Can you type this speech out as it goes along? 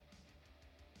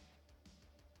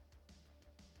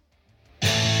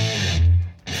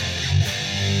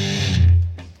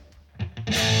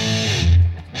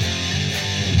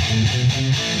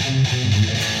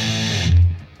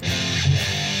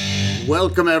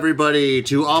Welcome, everybody,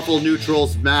 to Awful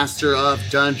Neutral's Master of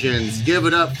Dungeons. Give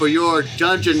it up for your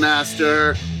Dungeon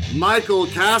Master, Michael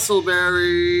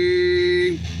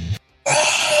Castleberry.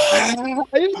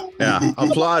 Yeah,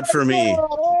 applaud for me.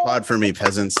 Applaud for me,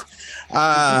 peasants.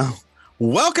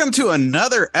 Welcome to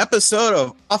another episode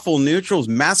of Awful Neutral's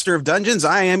Master of Dungeons.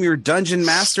 I am your Dungeon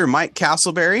Master, Mike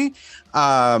Castleberry.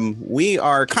 We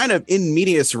are kind of in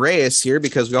medias res here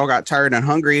because we all got tired and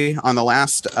hungry on the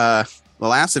last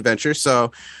adventure.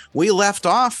 So we left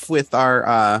off with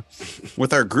our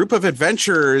group of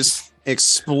adventurers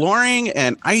exploring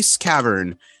an ice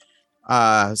cavern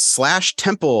 /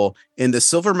 temple in the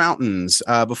Silver Mountains,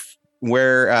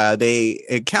 where they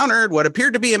encountered what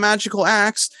appeared to be a magical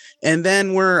axe, and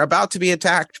then were about to be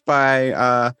attacked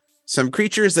by some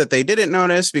creatures that they didn't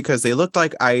notice because they looked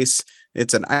like ice.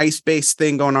 It's an ice-based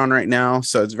thing going on right now,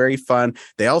 so it's very fun.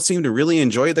 They all seem to really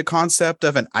enjoy the concept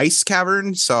of an ice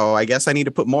cavern, so I guess I need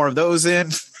to put more of those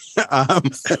in.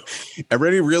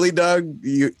 Everybody dug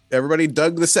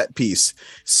the set piece.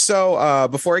 So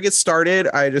before I get started,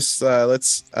 I just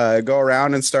let's go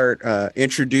around and start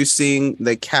introducing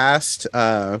the cast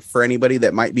for anybody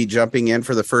that might be jumping in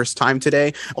for the first time today.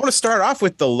 I want to start off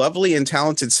with the lovely and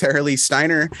talented Sarah Lee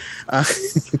Steiner.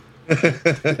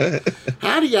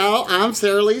 Howdy, y'all. I'm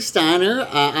Sarah Lee Steiner.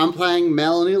 I'm playing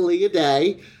Melanie Leah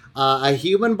Day, a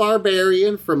human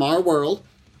barbarian from our world.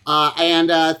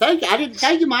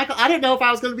 Thank you, Michael. I didn't know if I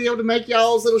was going to be able to make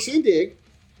y'all's little shindig,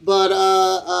 but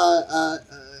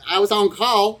I was on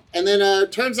call, and then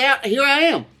turns out here I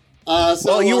am.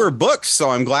 Well, you were booked, so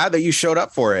I'm glad that you showed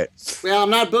up for it. Well, I'm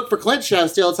not booked for Clint's show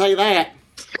still, I'll tell you that.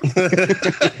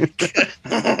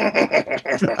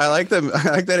 I like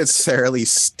that it's Sarah Lee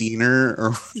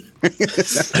Steiner.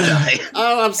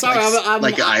 I'm sorry.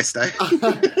 Like Einstein.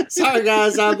 Sorry,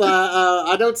 guys.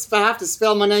 I don't have to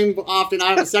spell my name often.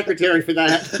 I have a secretary for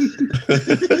that.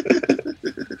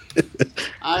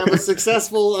 I am a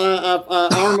successful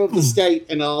arm of the state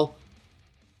and all.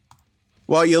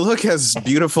 Well, you look as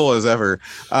beautiful as ever.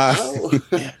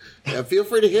 Yeah, feel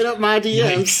free to hit up my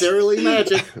DM, Sarah Lee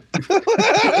Magic.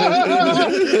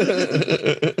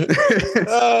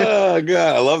 Oh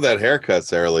God, I love that haircut,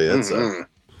 Sarah Lee.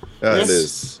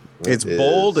 That's It's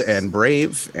bold and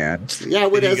brave, and yeah,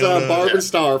 with as a Barb and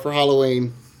Star for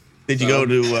Halloween. Did you go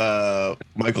to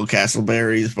Michael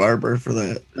Castleberry's barber for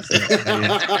that?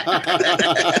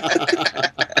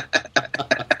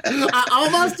 I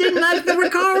almost didn't like the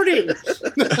recording.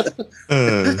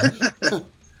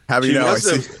 How do you know?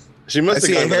 She must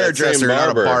have gone to that same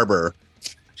barber.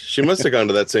 She must have gone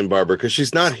to that same barber because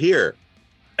she's not here.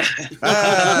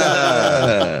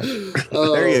 There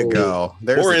you go.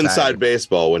 Or inside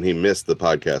baseball when he missed the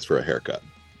podcast for a haircut.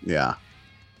 Yeah.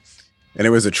 And it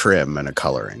was a trim and a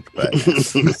coloring. But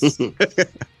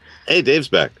hey, Dave's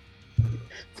back.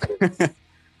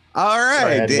 All right.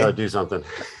 Sorry, I had to go do something.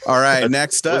 All right.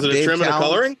 Next up, was it a Dave trim and a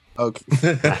coloring? Okay.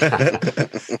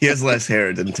 He has less hair.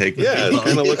 It didn't take. Yeah, it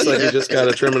kind of looks like he just got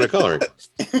a trim and a coloring.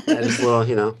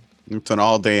 It's an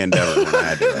all-day endeavor when I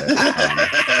had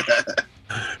to.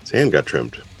 His hand got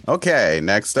trimmed. Okay,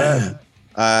 next up,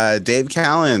 Dave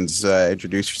Callens.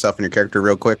 Introduce yourself and your character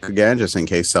real quick again, just in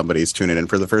case somebody's tuning in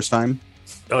for the first time.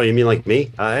 Oh, you mean like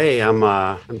me? Hey, I'm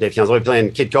Dave Callens. I'm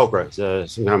playing Kid Cobra. It's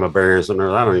some kind of a bear or something.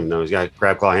 I don't even know. He's got a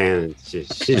crab claw hand. And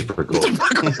she's pretty cool.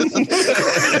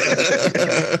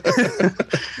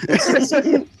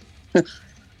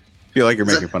 Feel like you're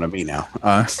making fun of me now.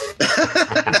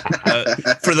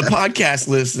 For the podcast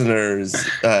listeners,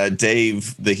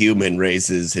 Dave the human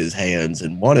raises his hands,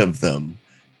 and one of them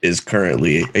is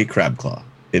currently a crab claw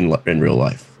in real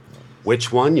life.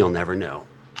 Which one? You'll never know.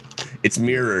 It's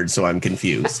mirrored, so I'm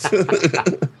confused.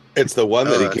 It's the one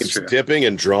that he keeps dipping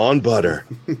in drawn butter.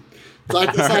 It's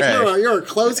like you're a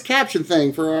closed caption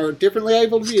thing for our differently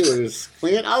abled viewers.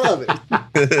 Clint, I love it.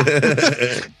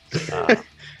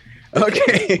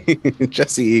 Okay,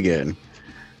 Jesse Egan.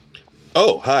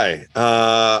 Oh, hi.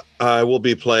 I will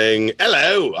be playing.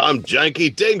 Hello, I'm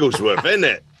Janky Dinglesworth, isn't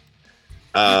it?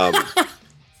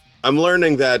 I'm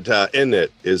learning that in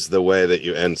it is the way that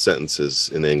you end sentences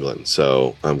in England.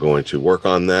 So I'm going to work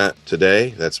on that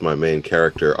today. That's my main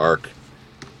character arc,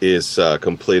 is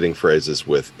completing phrases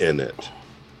with in it.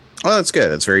 Oh, that's good.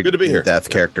 That's very good to be here.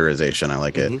 Depth characterization. I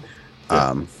like it.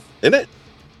 Mm-hmm. In it?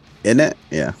 In it?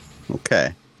 Yeah.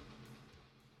 Okay.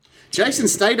 Jason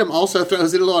Statham also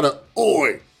throws in a lot of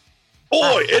oi.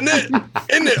 Oi, isn't it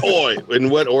oi? In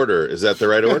what order? Is that the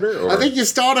right order? Or? I think you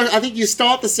start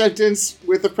the sentence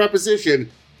with the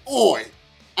preposition oi,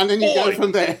 and then you go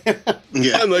from there.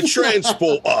 Yeah. I'm a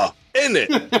transporter, isn't it?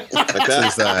 Like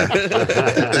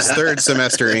that. This third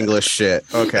semester English shit.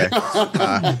 Okay.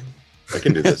 I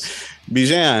can do this.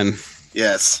 Bijan,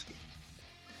 Yes.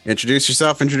 introduce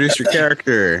yourself, introduce your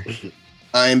character.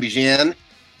 I am Bijan,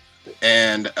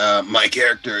 and my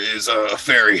character is a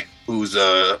fairy who's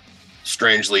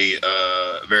strangely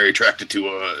very attracted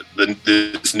to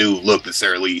this new look that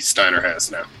Sarah Lee Steiner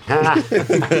has now. I'm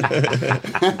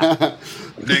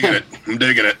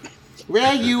digging it.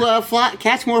 Well, you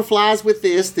catch more flies with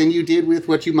this than you did with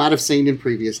what you might have seen in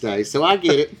previous days, so I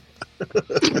get it.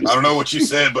 I don't know what you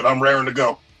said, but I'm raring to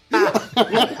go.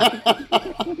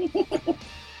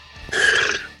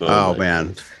 Oh,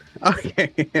 man.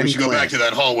 Okay. We should go back to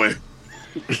that hallway.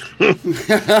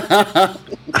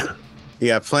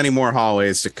 Yeah, plenty more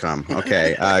hallways to come.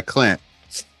 Okay, Clint.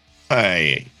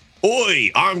 Hey,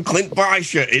 oi! I'm Clint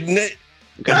Bysha, isn't it?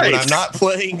 But I'm not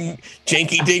playing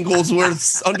Janky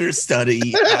Dinglesworth's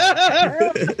understudy.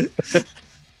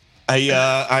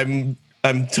 I'm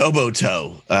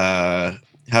Toboto.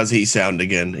 How's he sound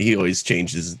again? He always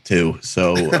changes it too.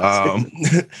 So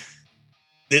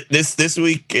this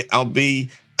week I'll be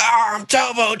I'm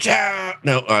Toboto.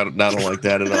 No, I don't like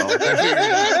that at all.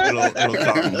 It'll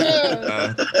come.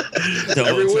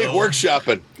 Every week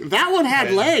workshopping. That one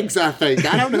had legs, I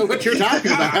think. I don't know what you're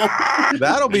talking about.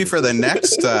 That'll be for the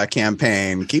next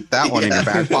campaign. Keep that one in your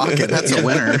back pocket. That's a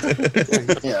winner.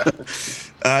 Yeah.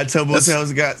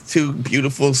 Toboto's got 2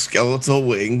 beautiful skeletal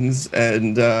wings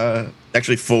and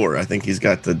actually 4. I think he's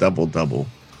got the double.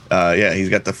 Yeah, he's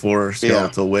got the 4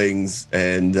 skeletal wings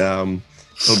and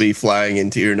he'll be flying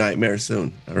into your nightmare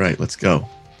soon. All right, let's go.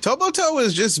 Toboto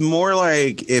is just more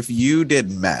like if you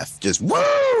did meth, just woo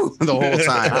the whole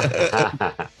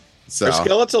time. So Are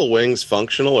skeletal wings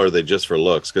functional, or are they just for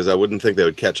looks? Because I wouldn't think they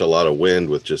would catch a lot of wind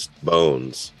with just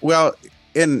bones. well,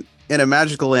 in a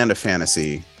magical land of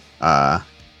fantasy,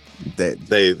 they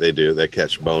They do. They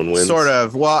catch bone winds. sort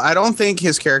of. Well, I don't think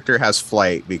his character has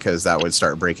flight because that would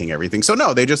start breaking everything. So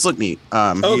no, they just look neat.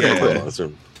 Okay, Yeah. cool.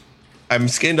 Awesome. I'm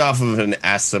skinned off of an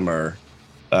Aasimar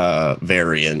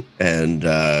variant, and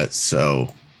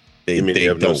so You mean they you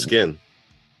have no don't- skin?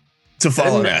 To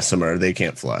follow an Aasimar, they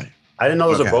can't fly. I didn't know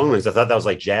those Okay. were bone wings. I thought that was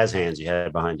like jazz hands you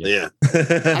had behind you. Yeah.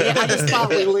 I just thought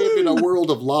we lived in a world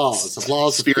of laws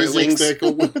of Spirit physics.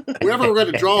 wings. Wherever we're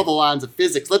going to draw the lines of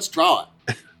physics, let's draw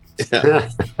it.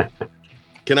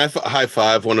 Can I high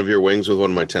five one of your wings with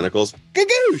one of my tentacles?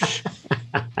 Gagoosh!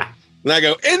 And I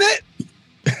go, in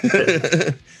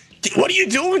it! What are you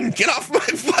doing? Get off my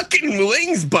fucking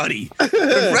wings, buddy.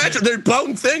 They're fragile. They're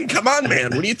bone thin. Come on,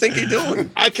 man. What do you think you're doing?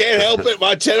 I can't help it.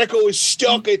 My tentacle is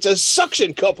stuck. It's a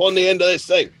suction cup on the end of this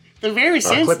thing. They're very I'll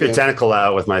clip your sensitive. tentacle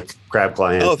out with my crab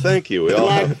claw hand. Oh, thank you. We They're all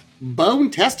like have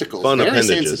bone testicles. Fun very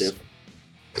appendages.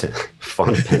 sensitive.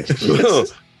 Fun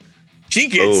appendages. She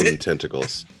gets bone it.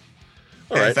 Tentacles.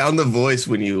 All I right. found the voice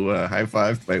when you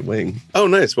high-fived my wing. Oh,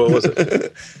 nice. What was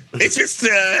it? It's just,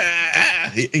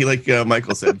 he like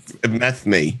Michael said, meth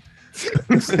me.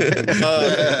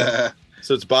 So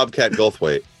it's Bobcat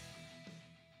Goldthwait.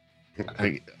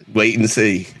 Wait and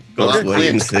see. Go wait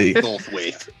and see. Both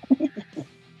ways.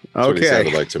 That's what he sounded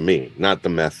okay. like to me, not the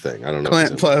meth thing. I don't know.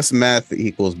 Clint plus meth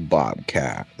equals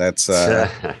Bobcat. That's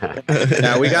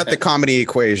now we got the comedy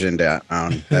equation down.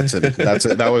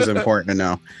 That was important to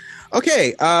know.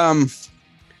 Okay, I'm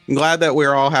glad that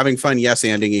we're all having fun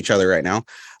yes-anding each other right now.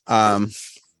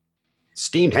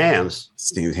 Steamed hams.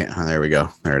 There we go.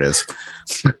 There it is.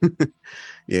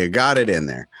 You got it in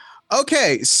there.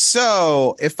 Okay,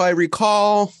 so if I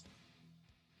recall,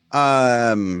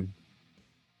 Janky,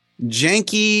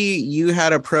 you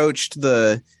had approached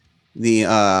the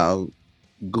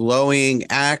glowing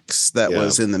axe that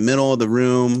was in the middle of the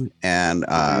room and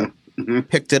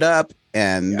picked it up,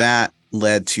 and that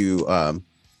led to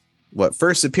what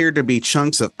first appeared to be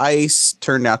chunks of ice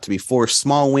turned out to be 4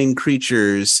 small winged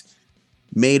creatures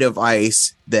made of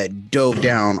ice that dove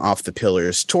down off the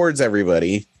pillars towards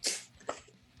everybody.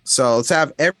 So let's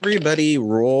have everybody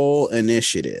roll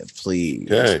initiative, please.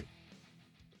 Okay.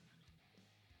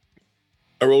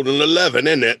 I rolled an 11,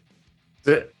 isn't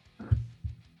it?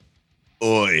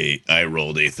 Oi, I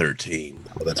rolled a 13.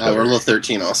 Oh, that's We're a little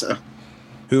 13 also.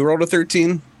 Who rolled a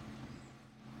 13?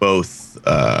 Both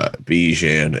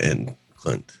Bijan and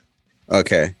Clint.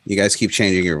 Okay, you guys keep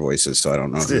changing your voices, so I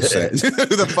don't know who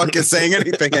the fuck is saying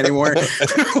anything anymore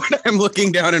when I'm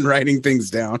looking down and writing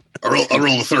things down. I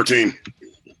rolled a 13.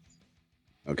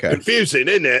 Okay. Confusing,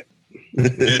 isn't it?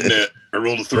 Isn't it? I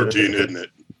rolled a 13, isn't it?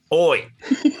 Oi.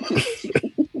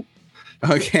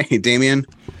 Okay, Damien.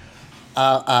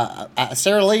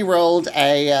 Sarah Lee rolled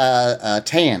a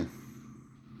 10.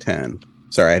 10.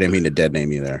 Sorry, I didn't mean to dead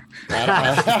name you there.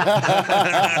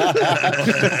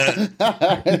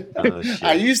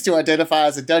 I used to identify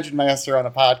as a dungeon master on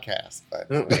a podcast, but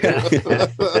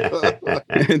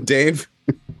Dave?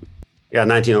 Yeah,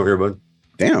 19 over here, bud.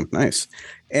 Damn, nice.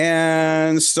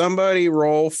 And somebody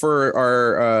roll for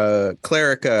our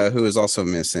Clerica, who is also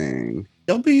missing.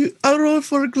 I roll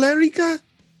for Clerica.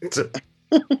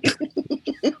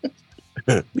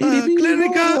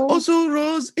 Clerica also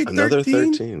rolls a 13. Another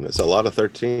 13. That's a lot of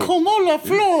 13. Come on the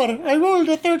floor. I rolled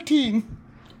a 13.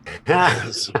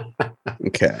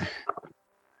 Okay.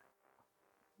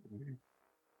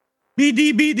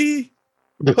 BD.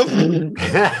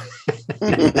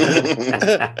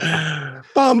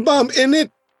 Bum in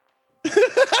it.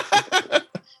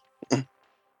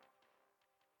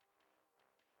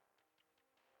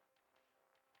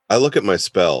 I look at my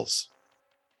spells.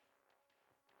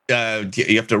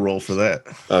 You have to roll for that.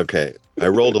 Okay. I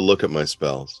rolled a look at my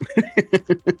spells.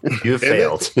 You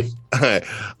failed.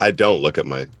 I don't look at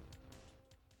my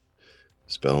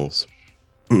spells.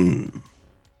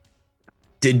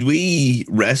 Did we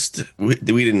rest? We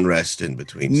didn't rest in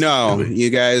between. No, did we? you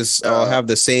guys all have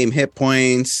the same hit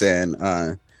points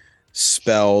and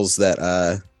spells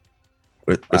that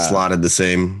We're slotted the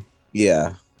same.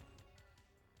 Yeah.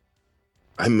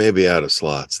 I may be out of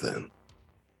slots then.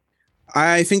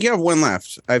 I think you have one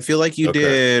left. I feel like you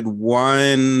did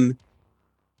one.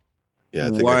 Yeah, I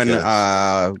think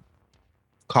one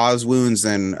cause wounds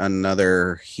and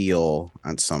another heal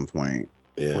at some point.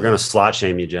 Yeah. We're gonna slot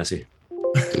shame you, Jesse.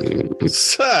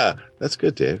 That's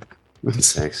good, Dave.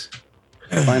 Thanks.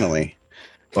 Finally.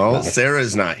 Well,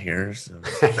 Sarah's not here. So.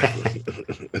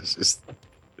 It's just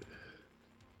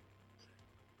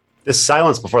This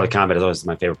silence before the combat is always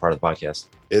my favorite part of the podcast.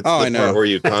 it's I the know. part where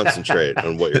you concentrate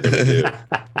on what you're going to do.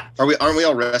 Aren't we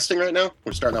all resting right now?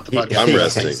 We're starting off the podcast. I'm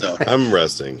resting. So. I'm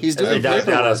resting. He's Hey, doing down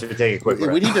paperwork. us. We take a quick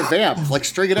breath. We need to vamp, like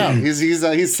string it out.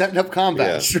 He's setting up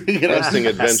combat. Yeah. String it out. Resting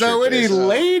adventure. So any phase.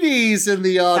 ladies in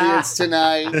the audience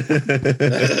tonight? I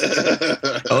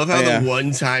love how Yeah. the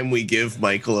one time we give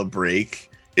Michael a break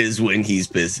is when he's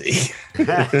busy. I'm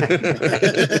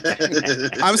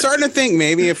starting to think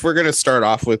maybe if we're going to start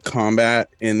off with combat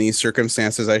in these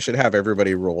circumstances, I should have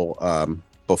everybody roll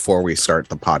before we start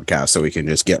the podcast so we can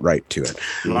just get right to it.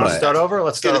 You want to But- start over?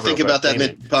 Let's start Gonna over. think real about that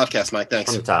quick. mid podcast, Mike.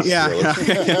 Thanks. From the top. Yeah.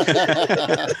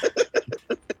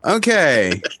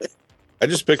 Okay. I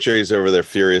just picture he's over there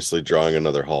furiously drawing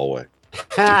another hallway.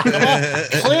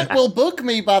 Clint will book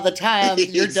me by the time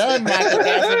you're done, Michael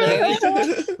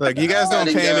Casimir. Look, you guys don't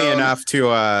pay me enough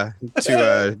to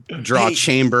draw Hey.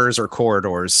 chambers or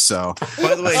corridors, so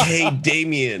By the way, hey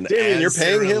Damien, Damien, as you're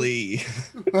paying Sarah him? Lee.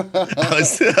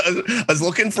 I was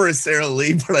looking for a Sarah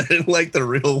Lee, but I didn't like the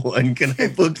real one. Can I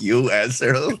book you as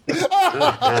Sarah Lee?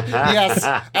 Yes,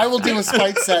 I will do a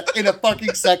spite set in a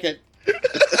fucking second.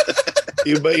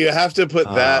 But you have to put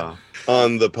that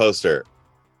on the poster.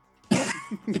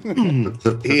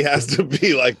 He has to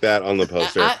be like that on the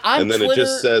poster. I'm and then Twitter- it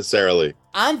just says Sarah Lee.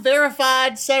 I'm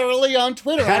verified Sarah Lee on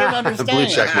Twitter. I don't understand. Blue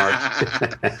check mark.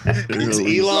 It's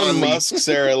Elon Musk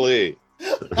Sarah Lee.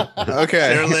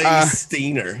 okay. Sarah Lee Uh,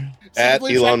 Steiner. At Blue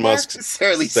check Elon mark? Musk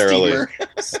Sarah Lee Sarah Lee.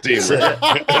 Steamer. Steamer.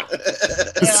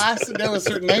 Yeah, I know a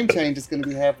certain name change is going to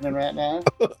be happening right now.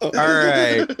 all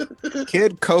right.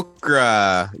 Kid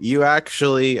Kokra, you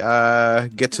actually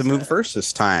get to move first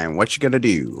this time. What you gonna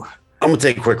do? I'm gonna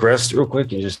take a quick rest, real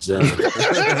quick, and just.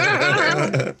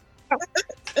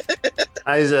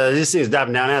 These things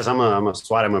diving down as I'm a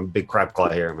swat. I'm a big crab claw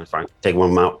here. I'm gonna try and take one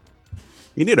of them out.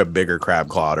 You need a bigger crab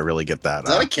claw to really get that. Is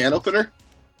that a can opener?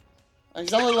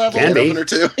 He's only level. Can Can be. opener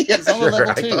too? Yeah. He's only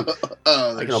level Sure, 2.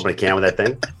 Oh, I can open a can with that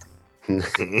thing.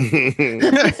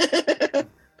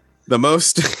 The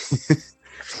most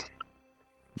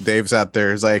Dave's out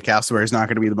there is like Castleberry is not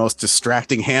going to be the most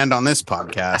distracting hand on this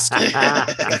podcast.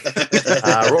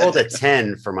 Rolled a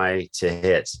 10 for my to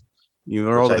hit. You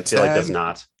rolled Which a I feel like 10. does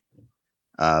not.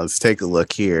 Let's take a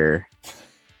look here.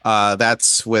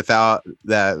 That's without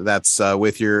that. That's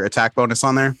with your attack bonus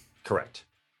on there. Correct.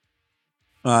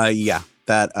 Yeah,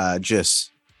 that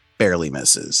just barely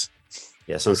misses.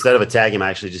 Yeah. So instead of attacking him, I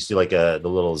actually just do like the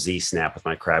little Z snap with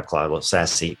my crab claw, a little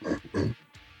sassy.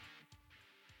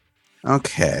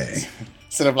 Okay.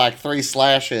 Instead of like 3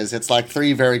 slashes, it's like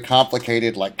 3 very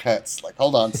complicated like cuts. Like,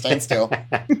 hold on, stand still.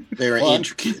 Very One.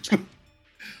 intricate.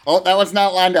 Oh, that one's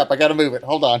not lined up. I got to move it.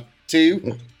 Hold on.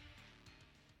 2.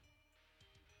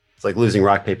 It's like losing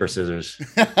rock, paper, scissors.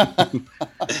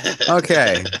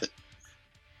 Okay.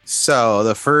 So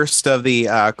the first of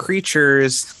the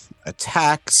creatures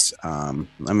attacks.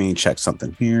 Let me check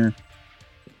something here.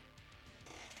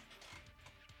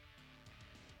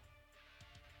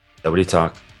 Nobody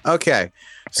talk. Okay.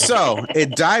 So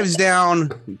it dives down,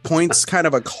 points kind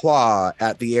of a claw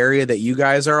at the area that you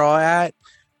guys are all at.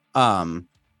 And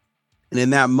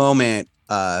in that moment,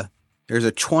 there's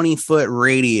a 20-foot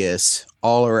radius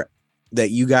that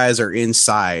you guys are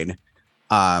inside.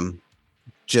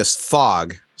 Just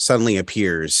fog suddenly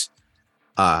appears,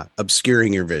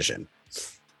 obscuring your vision.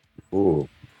 Ooh.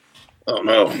 Oh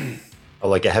no. Oh,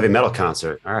 like a heavy metal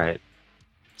concert. All right.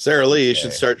 Sarah Lee, you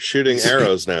should start shooting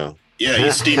arrows now. Yeah,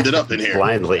 you steamed it up in here.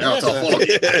 Blindly. Now it's all full.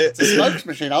 It's a smokes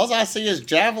machine. All I see is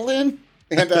javelin,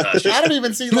 and I don't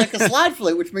even see like a slide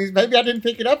flute, which means maybe I didn't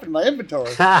pick it up in my inventory.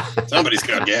 Somebody's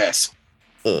got gas.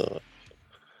 Uh,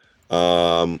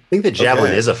 I think the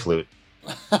javelin Okay. is a flute.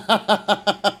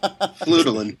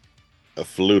 Flutelin. a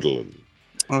flutelin.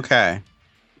 Okay.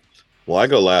 Well, I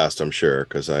go last, I'm sure,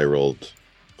 because I rolled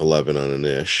 11 on an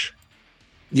ish.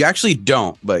 You actually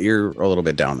don't, but you're a little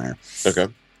bit down there. Okay.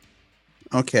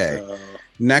 Okay.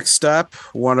 Next up,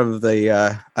 one of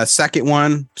the a second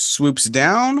one swoops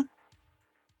down,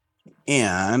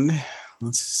 and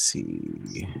let's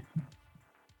see.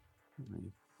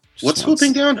 What's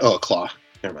swooping down? Oh, a claw.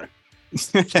 Never mind.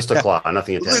 Just a claw,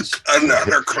 nothing intense. Look,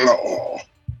 another claw.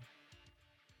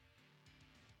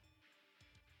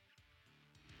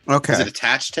 Okay, Is it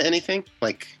attached to anything?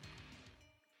 Like,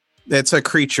 it's a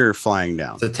creature flying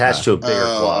down. It's attached to a bigger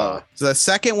claw. So the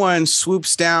second one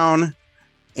swoops down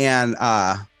and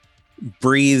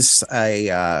breathes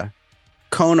a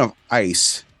cone of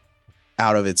ice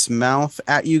out of its mouth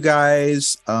at you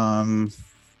guys.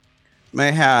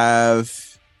 May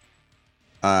have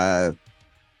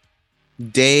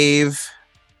Dave,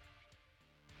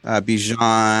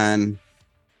 Bijan,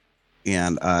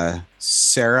 and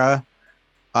Sarah.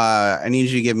 I need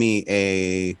you to give me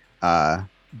a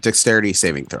dexterity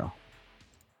saving throw.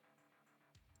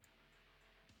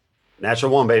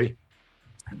 Natural one, baby.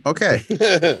 Okay.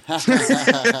 You're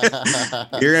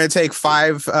going to take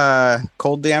 5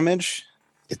 cold damage.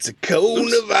 It's a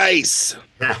cone of ice.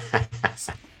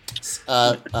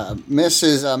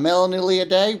 Mrs. Melanie Leah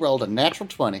Day rolled a natural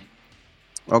 20.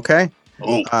 Okay.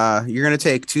 oh, You're going to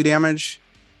take 2 damage.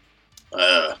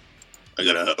 I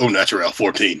got a natural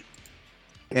 14.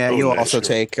 And Oh, you'll nice. also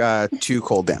take 2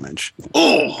 cold damage.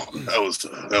 Oh, that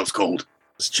was cold.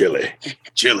 It's chilly.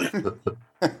 Chilly.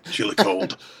 Chilly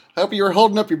cold. Hope you were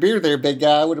holding up your beer there, big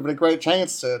guy. Would have been a great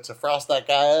chance to frost that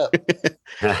guy up.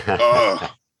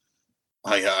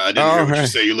 I didn't All hear what you right.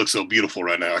 say. You look so beautiful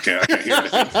right now. I can't hear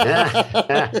anything.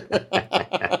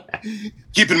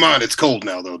 Keep in mind, it's cold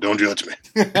now, though. Don't judge me.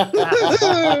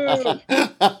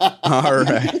 All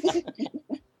right.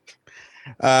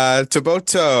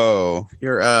 Taboto,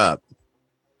 you're up.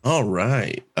 All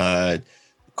right.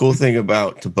 Cool thing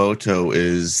about Taboto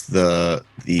is the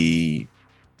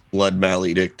blood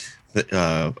maledict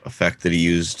effect that he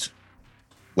used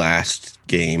last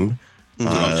game.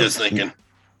 I was just thinking.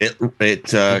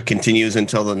 It continues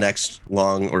until the next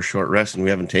long or short rest, and we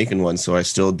haven't taken one, so I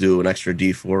still do an extra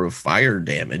D4 of fire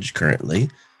damage currently.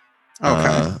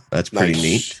 Okay. That's pretty Nice.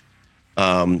 neat.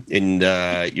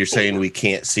 And you're saying we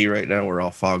can't see right now? We're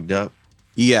all fogged up.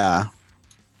 Yeah.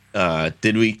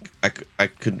 Did we?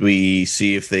 Could we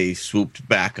see if they swooped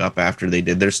back up after they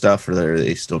did their stuff, or are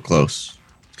they still close?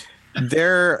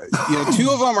 They're 2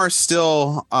 of them are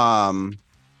still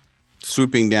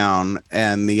swooping down,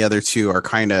 and the other 2 are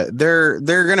kind of they're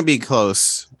gonna be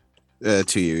close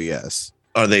to you. Yes.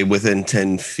 Are they within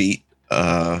 10 feet?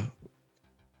 Are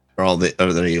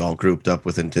they all grouped up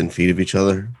within 10 feet of each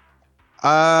other?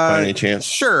 By any chance?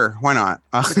 Sure. Why not?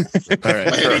 All right. By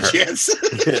any chance?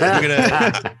 I'm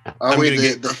gonna Are I'm we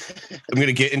gonna the- I'm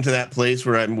gonna get into that place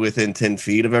where I'm within 10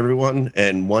 feet of everyone,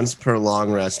 and once per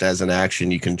long rest as an action,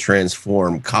 you can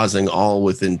transform, causing all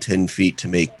within 10 feet to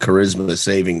make charisma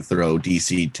saving throw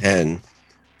DC 10,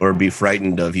 or be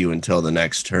frightened of you until the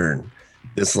next turn.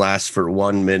 This lasts for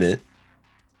 1 minute,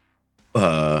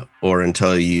 or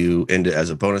until you end it as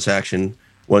a bonus action.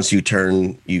 Once you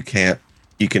turn, you can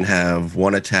have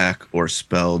 1 attack or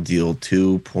spell deal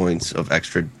 2 points of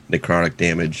extra necrotic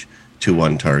damage to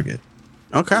 1 target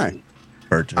Okay.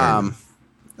 per turn.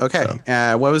 Okay.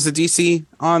 What was the DC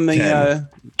on the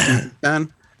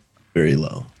 10? Very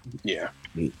low. Yeah.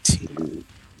 18.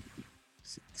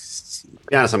 16, To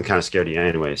be honest, I'm kind of scared of you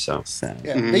anyway, so. 7.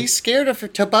 Yeah, Be scared of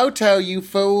Taboto, you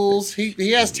fools.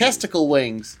 He has testicle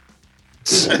wings.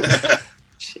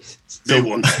 Big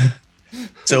one.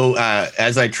 So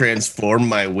as I transform,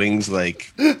 my wings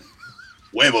like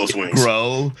Huevos wings.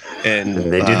 grow, and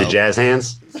And they do the jazz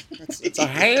hands. It's a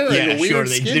hair and Yeah, a weird sure.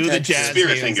 They skin do the texture. jazz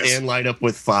Spirit hands fingers. and light up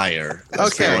with fire.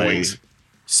 Okay. Wings.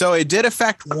 So it did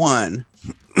affect 1.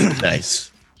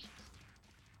 Nice.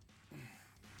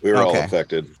 We were all Okay.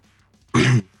 affected.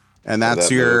 And that's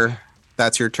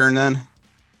That your turn then?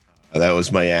 That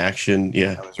was my action.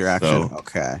 Yeah. That was your action? So,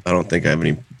 Okay. I don't think I have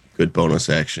any good bonus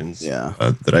actions Yeah.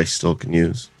 that I still can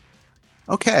use.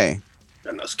 Okay.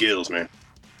 Got no skills, man.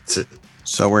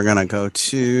 So we're gonna go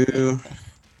to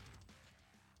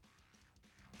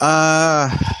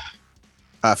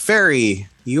Fairy,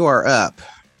 you are up.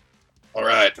 All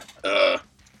right.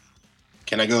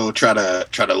 Can I go try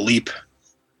to leap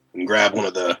and grab one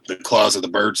of the claws of the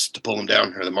birds to pull them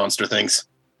down, or the monster things?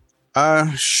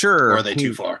 Sure. Or are they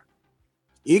too far?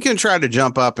 You can try to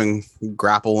jump up and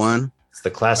grapple one. It's the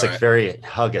classic All right. fairy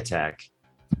hug attack.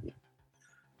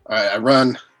 All right, I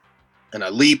run and I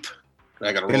leap. And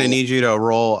I got to I'm roll. gonna need you to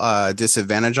roll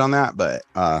disadvantage on that, but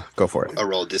go for it. a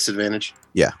roll disadvantage.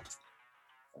 Yeah.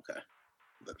 Okay.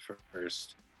 The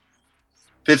first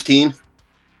 15,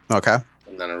 Okay.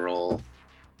 and then I roll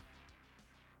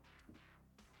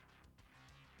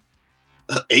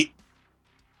 8.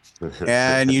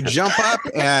 And you jump up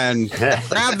and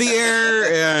grab the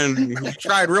air and you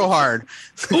tried real hard.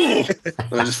 And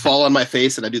I just fall on my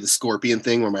face, and I do the scorpion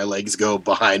thing where my legs go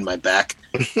behind my back,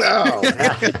 No.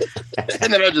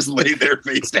 and then I just lay there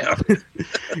face down.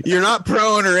 You're not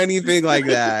prone or anything like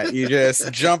that. You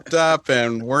just jumped up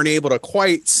and weren't able to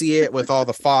quite see it with all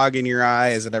the fog in your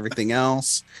eyes and everything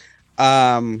else.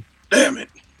 Damn it!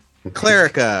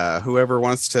 Clerica, whoever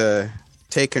wants to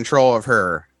take control of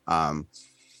her,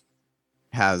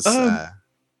 has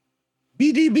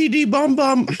BD Bomb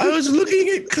Bomb. I was looking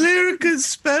at Clerica's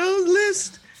spell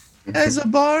list as a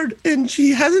bard, and she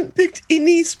hasn't picked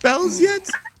any spells yet.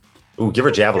 Ooh, give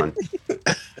her javelin.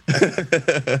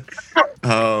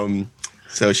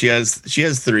 So she has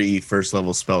 3 first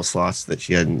level spell slots that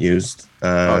she hadn't used.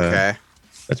 okay.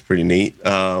 That's pretty neat.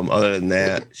 Other than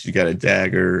that, she's got a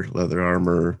dagger, leather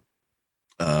armor.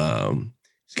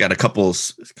 She's got a couple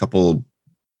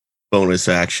bonus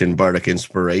action bardic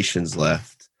inspirations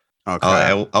left.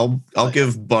 Okay. I'll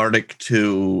give bardic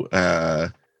to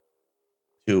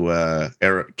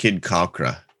Kid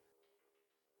Kalkra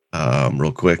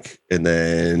real quick, and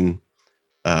then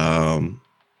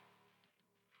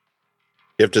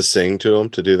You have to sing to him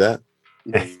to do that.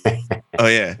 oh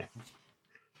yeah.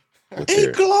 Let's Hey, hear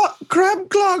it. crab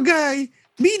claw guy,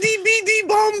 BD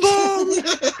Bomb Bomb.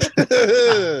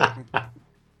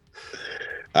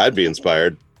 I'd be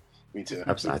inspired. Me too.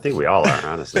 I think we all are,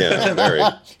 honestly. Yeah, very.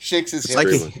 Shakes his It's head.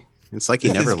 like it's like he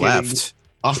This never is getting- left.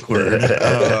 Awkward.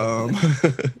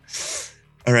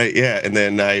 All right, yeah, and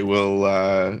then I will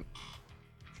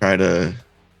try to,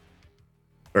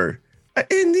 or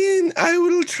and then I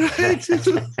will try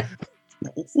to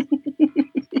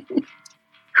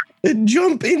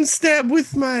jump and stab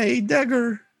with my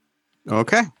dagger.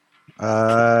 Okay.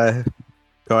 Go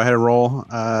ahead and roll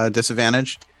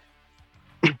disadvantage.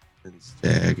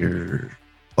 Dagger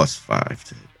 +5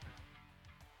 to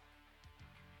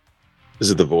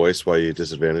Is it the voice why you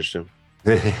disadvantaged him?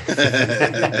 I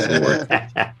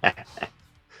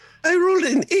rolled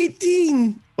an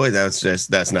 18. Boy,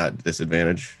 that's not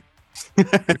disadvantage.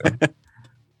 I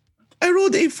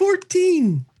rolled a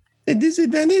 14. A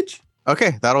disadvantage?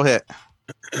 Okay, that'll hit.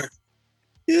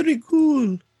 Very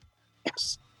cool.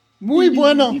 Muy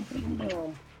bueno.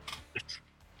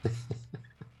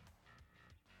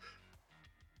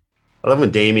 I love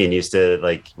when Damien used to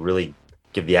like really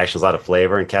give the actions a lot of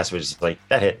flavor, and Cass was just like,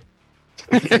 that hit.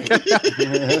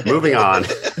 Moving on.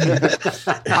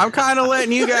 I'm kind of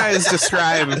letting you guys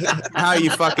describe how you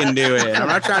fucking do it. I'm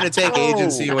not trying to take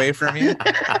agency away from you.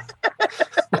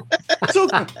 So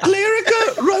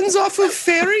Clerica runs off a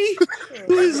fairy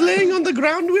who is laying on the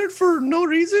ground weird for no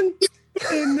reason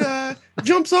and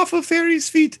jumps off a fairy's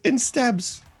feet and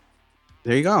stabs.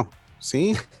 There you go.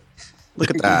 See? Look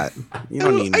at that. You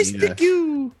don't need I me stick to...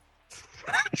 you.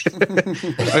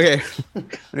 Okay.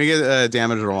 Let me get a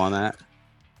damage roll on that.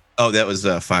 Oh, that was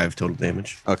 5 total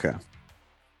damage. Okay.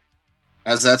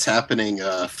 As that's happening,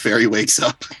 Fairy wakes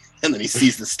up, and then he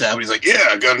sees the stab, and he's like, "Yeah,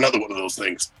 I got another one of those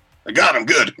things. I got him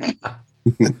good."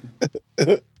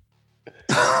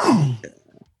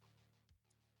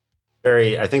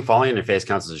 Barry, I think falling on your face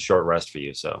counts as a short rest for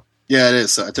you, so Yeah, it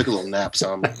is. I took a little nap,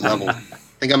 so I'm level. I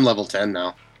think I'm level 10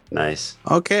 now. nice.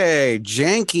 Okay,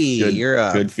 Janky, you're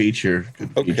up. Good feature.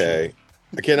 Good feature. Okay.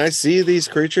 Can I see these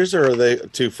creatures, or are they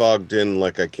too fogged in?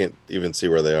 Like I can't even see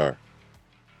where they are.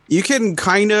 You can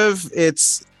kind of.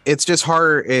 It's just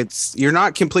hard. You're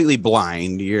not completely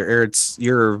blind. You're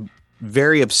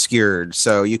very obscured,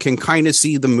 so you can kind of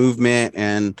see the movement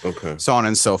and Okay. so on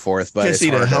and so forth. But Jesse,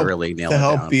 it's hard to help- to really nail To it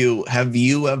help down. you, have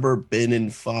you ever been in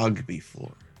fog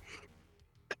before?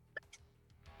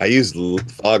 I used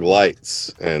fog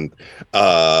lights, and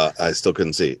I still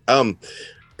couldn't see.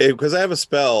 Because I have a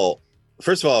spell.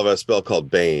 First of all, I have a spell called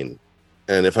Bane,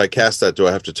 and if I cast that, do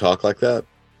I have to talk like that?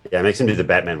 Yeah, it makes him do the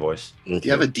Batman voice. Okay. Do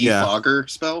you have a defogger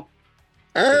spell?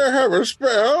 I have a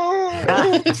spell.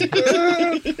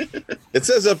 It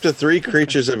says up to 3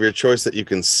 creatures of your choice that you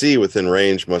can see within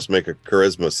range must make a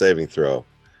charisma saving throw.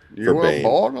 You were Bane.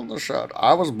 born in the shadow.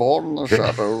 I was born in the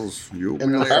shadows. You In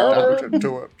the merely fog. adapted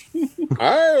into it.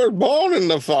 I was born in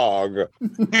the fog.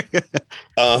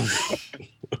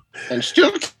 And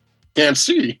still can't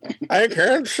see. I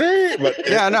can't see, but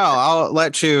Yeah, no, I'll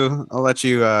let you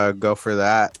go for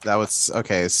that. That was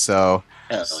okay. So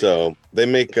So they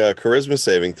make charisma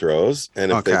saving throws,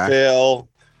 and if they Okay. fail,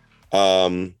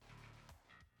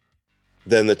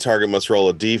 then the target must roll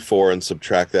a d4 and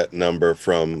subtract that number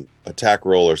from attack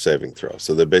roll or saving throw.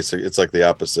 So they're basically, it's like the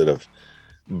opposite of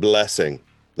blessing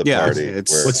the Yeah, party.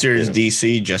 it's- What's your you know,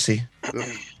 DC, Jesse?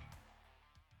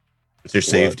 What's your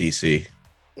save What? DC?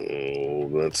 Oh,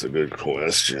 that's a good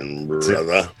question,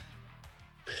 brother.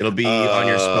 It'll be on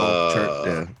your spell chart.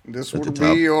 Yeah. This At the would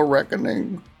top. be your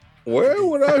reckoning. Where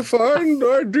would I find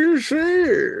my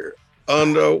DC?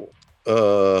 Under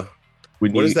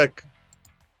what is that?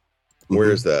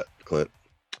 Where is that, Clint?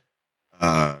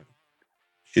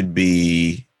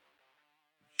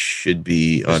 Should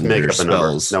be Just under make up a number.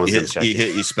 spells. No one's you, gonna check you it.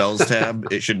 hit your spells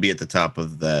tab. It should be at the top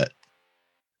of that.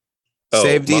 Oh,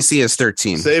 Save DC is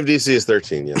 13. Save DC is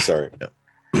 13. Yeah, sorry.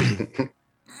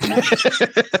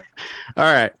 All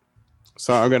right.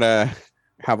 So I'm gonna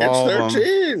have It's all of them.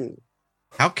 13.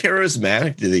 How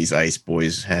charismatic do these ice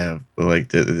boys have? Like,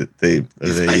 they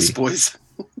Ice boys.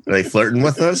 are they flirting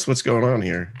with us? What's going on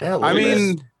here? Yeah, a I little bit.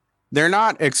 mean, they're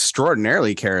not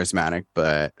extraordinarily charismatic,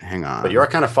 but hang on. But you are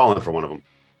kind of falling for one of them.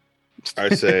 I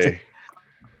say,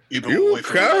 Keep him you away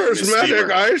from me, Miss charismatic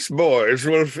Steamer. ice boys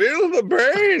will feel the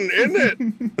pain in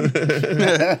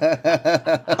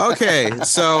it. Okay,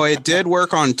 so it did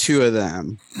work on 2 of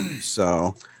them.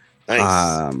 So, Nice.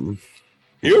 um,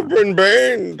 You've been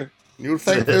banned. You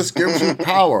think this gives you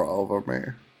power over me?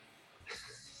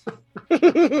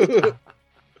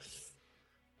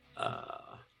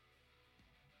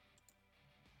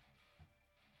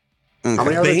 How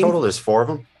many are there Bane? total? There's 4 of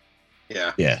them.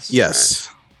 Yeah. Yes. yes.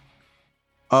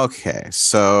 Okay,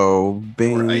 so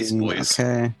Bing. ice boys.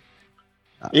 Okay.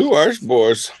 You ice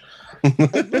boys. I've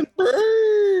been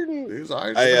banned. These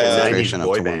ice I, boys Concentration up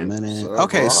boy to 1 band. minute. serve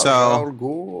Okay, Ra's so al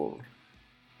Ghul.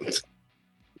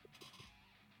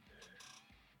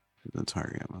 the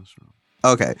target must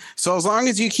roll. Okay, so as long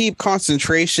as you keep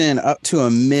concentration up to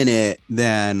a minute,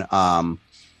 then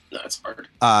That's hard.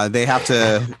 they have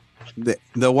to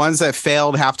the ones that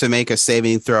failed have to make a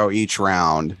saving throw each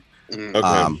round. Mm.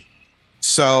 Okay.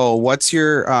 So what's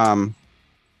your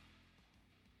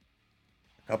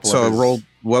Couple so of his- roll,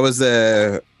 what was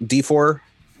the D4?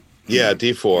 Yeah,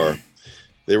 D4.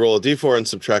 They roll a D4 and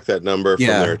subtract that number from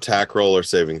Yeah. their attack roll or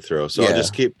saving throw. So Yeah.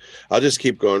 I'll just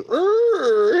keep going.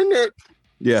 In it.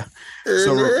 Yeah.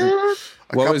 So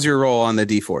what was your roll on the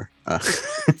D4?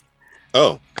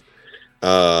 Oh.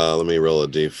 Let me roll a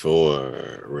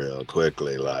D4 real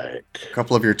quickly. Like, A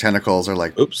couple of your tentacles are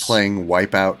like Oops. playing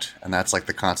Wipeout, and that's like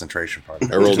the concentration part.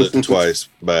 I rolled it twice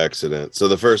by accident. So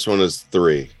the first one is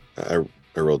 3. I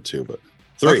rolled 2, but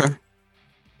 3. Okay.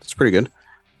 That's pretty good.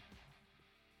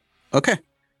 Okay.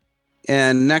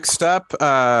 And next up,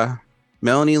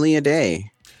 Melanie Leah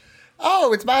Day.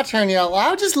 Oh, it's my turn, y'all. Well,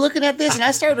 I was just looking at this, and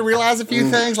I started to realize a few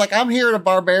things. Like, I'm here at a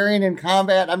barbarian in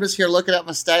combat. I'm just here looking at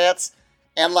my stats.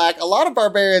 And, like, a lot of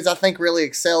barbarians, I think, really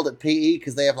excelled at PE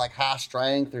because they have, like, high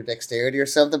strength or dexterity or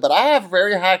something. But I have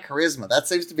very high charisma. That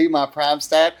seems to be my prime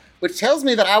stat, which tells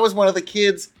me that I was one of the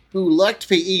kids who liked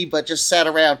PE but just sat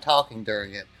around talking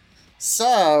during it.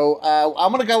 So,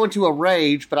 I'm going to go into a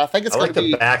rage, but I think it's I going like to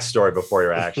the be... backstory before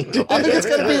your action. I think it's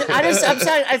going to be... I'm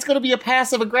saying it's going to be a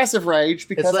passive-aggressive rage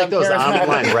because It's like I'm those charismatic.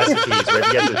 online recipes where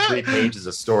you get the 3 pages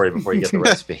of story before you get the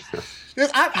recipe.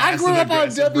 I grew up on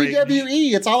Passive-aggressive rage.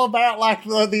 WWE. It's all about like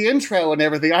the intro and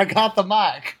everything. I got the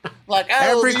mic. Like,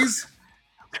 oh, Every- these.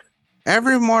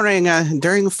 Every morning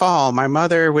during fall, my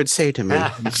mother would say to me, I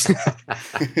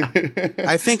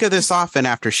think of this often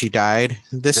after she died.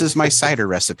 This is my cider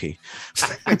recipe.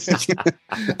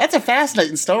 That's a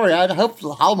fascinating story. I hope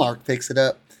Hallmark picks it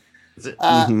up. Is it-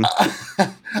 I'm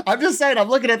just saying, I'm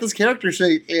looking at this character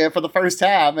sheet for the first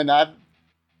time, and I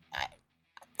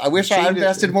wish I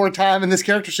invested more time in this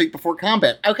character sheet before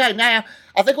combat. Okay, now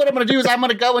I think what I'm going to do is I'm going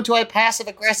to go into a passive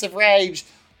aggressive rage.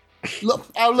 Look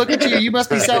at you! You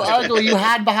must be so ugly. You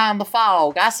hide behind the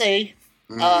fog. I see.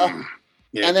 Yeah,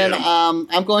 And then get 'em.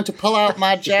 I'm going to pull out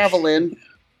my javelin,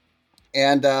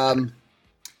 And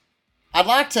I'd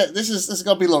like to. This is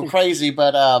going to be a little crazy,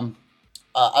 but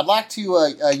I'd like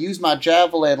to use my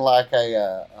javelin like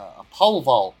a pole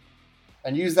vault,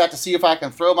 and use that to see if I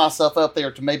can throw myself up there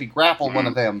to maybe grapple one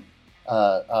of them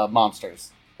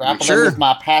monsters. Grapple them with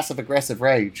my passive aggressive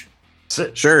rage.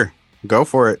 Sure, go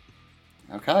for it.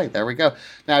 Okay, there we go.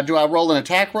 Now, do I roll an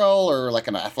attack roll or like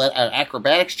an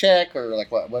acrobatics check or like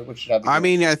what should I be doing? I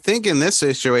mean, I think in this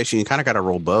situation, you kind of got to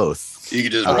roll both. You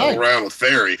could just roll around with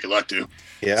fairy if you like to.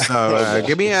 Yeah. So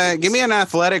give me an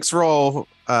athletics roll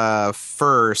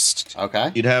first.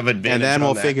 Okay. You'd have advantage, and then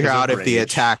we'll figure out if the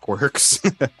range. attack works.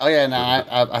 Oh yeah, no,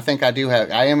 I think I do have.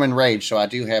 I am enraged, so I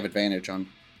do have advantage on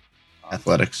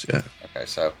Athletics. Yeah. Okay,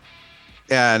 so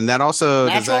Yeah, and that also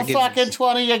natural fucking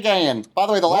 20 again. By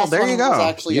the way, the last there one you go. was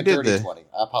actually You a did dirty the- 20.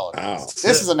 I apologize. Wow.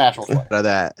 This is a natural 20. out of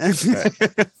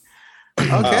that.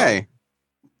 Okay.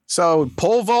 So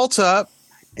pole vault up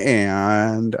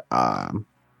and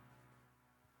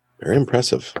Very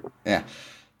impressive. Yeah.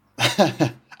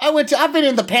 I've been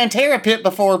in the Pantera pit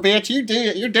before, bitch.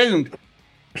 You're doomed.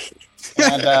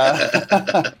 And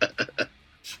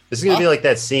This is going to be like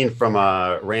that scene from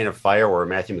Rain of Fire where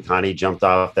Matthew McConaughey jumped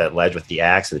off that ledge with the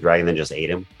axe and the dragon then just ate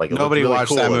him. Like it looked nobody really watched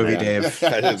cool that in movie, there. Dave.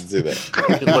 I didn't do that.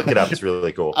 You should look it up. It's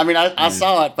really cool. I mean, I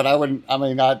saw it, but I wouldn't. I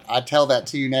mean, I'd tell that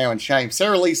to you now in shame.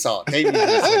 Sarah Lee saw it. Maybe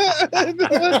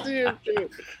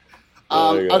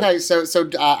okay, so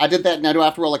I did that. Now, do I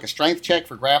have to roll like a strength check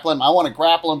for grappling? I want to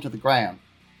grapple him to the ground.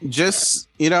 Just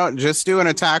do an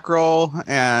attack roll,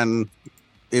 and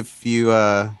if you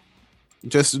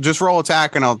just roll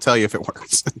attack, and I'll tell you if it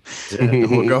works.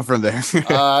 We'll go from there.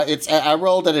 I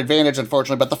rolled at advantage,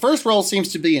 unfortunately, but the first roll seems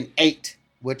to be an 8,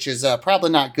 which is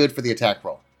probably not good for the attack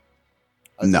roll.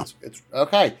 No. It's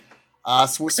okay.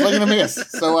 Swing and a miss.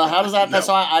 So how does that? No.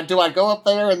 So do I go up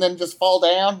there and then just fall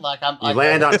down? Like you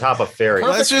land on top of fairy.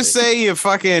 Let's just say you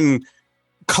fucking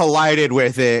collided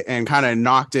with it and kind of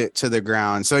knocked it to the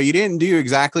ground. So you didn't do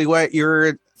exactly what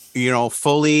you're,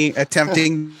 fully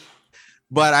attempting.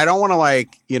 But I don't want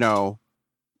to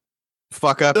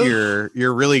fuck up your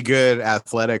really good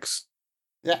athletics.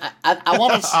 Yeah, I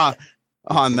want to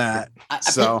on that.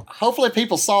 So hopefully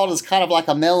people saw it as kind of like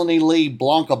a Melanie Lee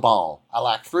Blanca ball.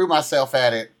 I threw myself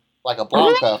at it like a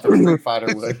Blanca from Street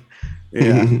Fighter would.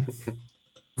 Yeah.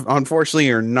 Unfortunately,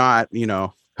 you're not,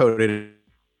 coated.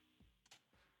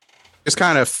 Just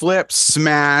kind of flip,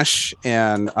 smash,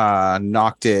 and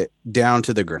knocked it down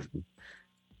to the ground.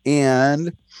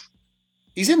 And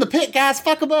he's in the pit, guys.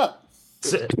 Fuck him up.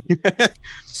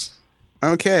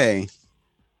 Okay.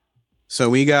 So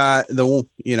we got the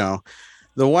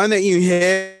one that you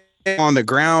hit on the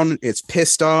ground. It's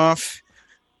pissed off.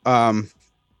 But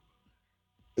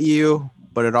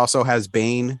it also has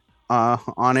Bane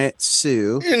on it.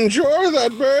 Sue. Enjoy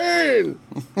that Bane.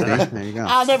 There you go.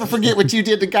 I'll never forget what you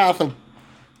did to Gotham.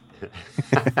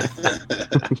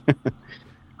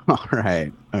 All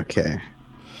right. Okay.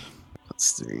 Let's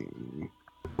see.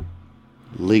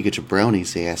 League of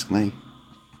Jabronis, they ask me.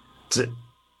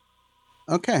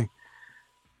 Okay.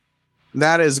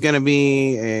 That is going to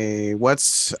be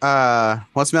what's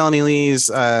Melanie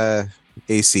Lee's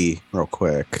AC real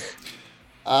quick.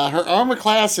 Her armor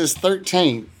class is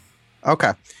 13.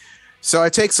 Okay. So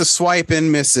it takes a swipe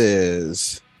and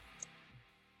misses.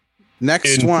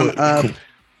 Next one up.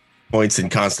 Points in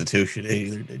Constitution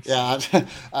either. Yeah,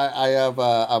 I have.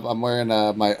 I'm wearing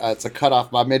my. It's a cut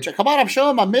off my midriff. Come on, I'm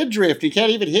showing my midriff. You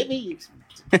can't even hit me.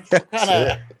 What kind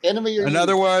of enemy are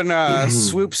Another one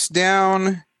swoops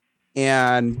down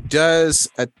and does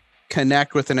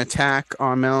connect with an attack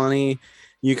on Melanie.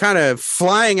 You kind of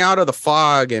flying out of the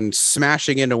fog and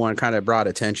smashing into one kind of brought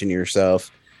attention to yourself.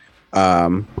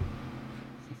 Okay.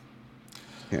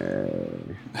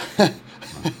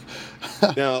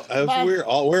 Now,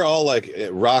 we're all like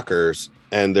rockers,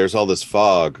 and there's all this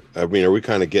fog. I mean, are we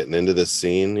kind of getting into this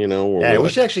scene? Yeah, we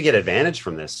should actually get advantage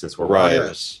from this since we're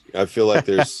rockers. I feel like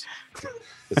it's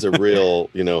a real,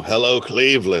 hello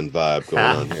Cleveland vibe going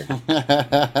on here.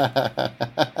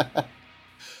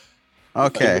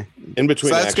 Okay. In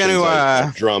between, So that's actions, gonna,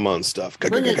 I drum on stuff.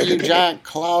 Bring it, you giant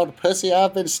clawed pussy.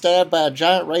 I've been stabbed by a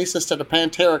giant racist at a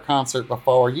Pantera concert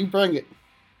before. You bring it.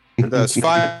 Does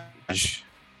 5.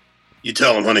 You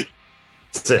tell him, honey.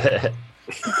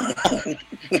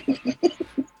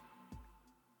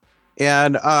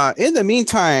 And in the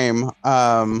meantime,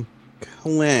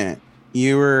 Clint,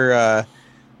 you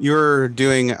were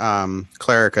doing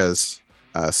Clerica's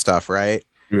stuff, right?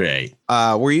 Right.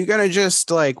 Were you gonna just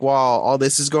while all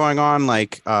this is going on,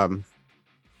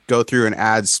 go through and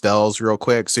add spells real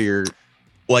quick? So you're.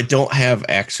 Well, I don't have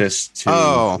access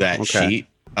to that okay. sheet.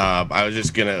 I was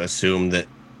just gonna assume that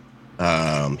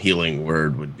healing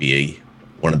word would be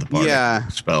one of the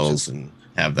bardic spells, and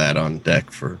have that on deck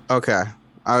for. Okay.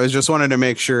 I was just wanted to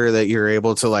make sure that you're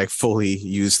able to like fully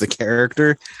use the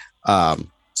character.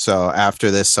 So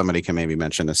after this, somebody can maybe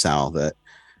mention to Sal that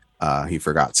he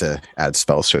forgot to add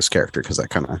spells to his character, because that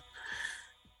kind of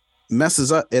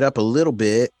messes it up a little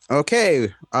bit.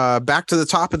 Okay, back to the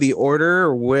top of the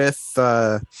order with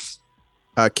Kid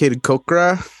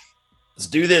Kokra. Let's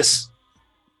do this.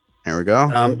 There we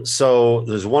go. So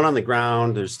there's one on the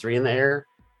ground. There's 3 in the air.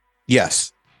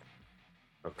 Yes.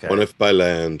 Okay. 1 if by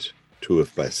land, 2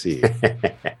 if by sea. I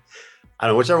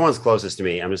don't know, whichever one's closest to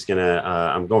me. I'm just gonna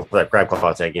I'm going for that crab claw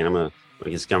attack again. I'm gonna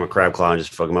just come a crab claw and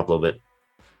just fuck him up a little bit.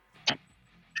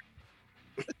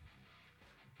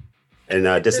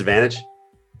 And disadvantage.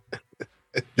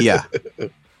 Yeah.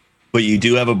 But you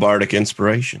do have a bardic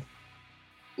inspiration.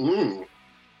 Ooh,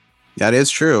 That is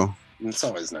true. it's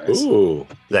always nice. Ooh.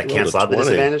 Does that Roll cancel a out the 20.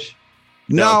 disadvantage?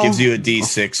 No, It gives you a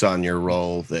D6 on your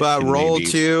roll. but roll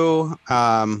maybe- 2,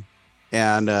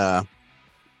 and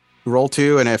roll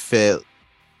 2, and if it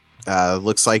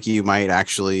looks like you might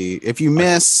actually, if you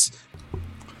miss,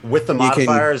 With the You can-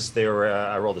 modifiers, they were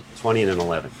I rolled a 20 and an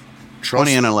 11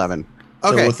 20 and 11. So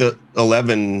Okay, with the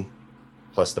 11,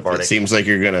 plus the it bardic. seems like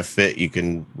you're gonna fit. You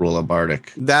can roll a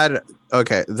bardic. that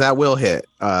will hit.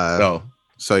 Oh,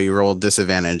 So you roll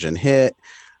disadvantage and hit.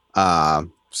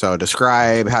 So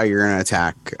describe how you're going to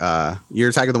attack. You're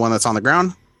attacking the one that's on the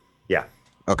ground? Yeah.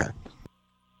 Okay.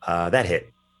 That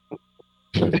hit.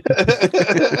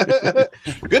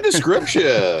 Good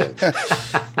description.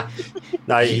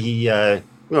 No, he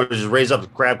just raise up the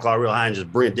crab claw real high and just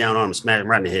bring it down on him, smash him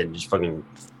right in the head, and just fucking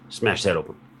smash his head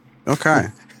open. Okay.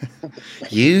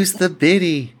 Use the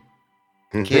biddy,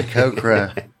 Kid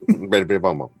Kokra.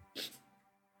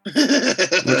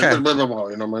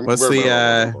 What's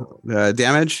the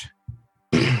damage?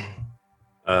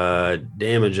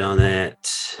 Damage on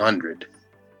that 100.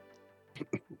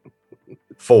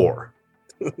 4.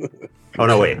 Oh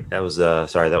no, wait. That was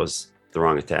sorry, that was the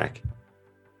wrong attack.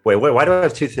 Wait, why do I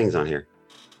have 2 things on here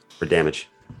for damage?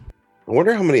 I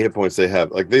wonder how many hit points they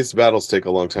have. Like, these battles take a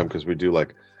long time because we do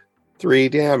like 3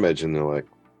 damage, and they're like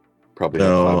probably.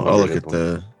 no, have 500 I'll look hit at points.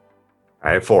 the.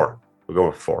 All right, 4. We're going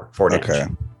with 4. 4 damage. Okay.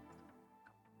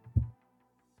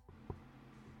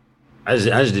 I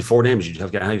just did 4 damage. How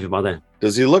do you feel about that?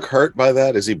 Does he look hurt by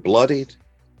that? Is he bloodied,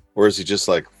 or is he just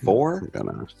like 4? I'm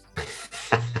gonna-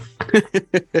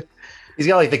 He's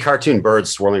got like the cartoon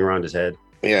birds swirling around his head.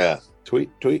 Yeah. Tweet.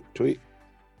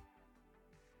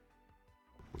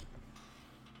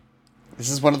 This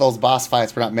is one of those boss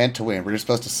fights we're not meant to win. We're just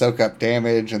supposed to soak up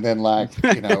damage, and then, like,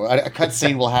 a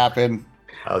cutscene will happen.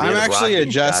 Oh, the I'm end of actually Rocky.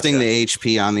 adjusting Gotcha. the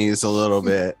HP on these a little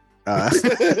bit. This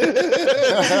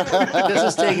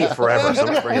is taking forever, so I'm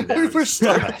gonna bring it down. We're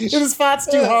stuck. This fight's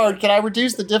too hard. Can I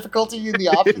reduce the difficulty in the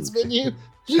options menu?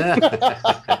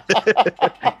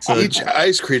 So Each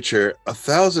ice creature,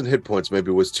 1,000 hit points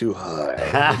maybe was too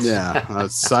high. Yeah.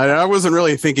 I wasn't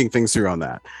really thinking things through on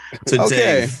that. So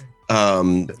Okay. Dave,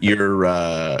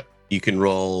 you can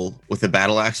roll with the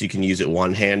battle axe. You can use it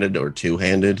one-handed or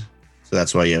two-handed. So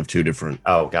that's why you have 2 different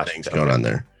Oh, gotcha. things going on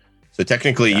there. So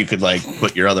technically, you could like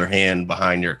put your other hand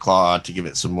behind your claw to give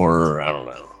it some more. I don't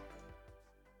know.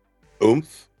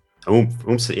 Oomph.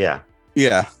 Yeah.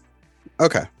 Yeah.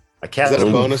 Okay. A Is cat. that a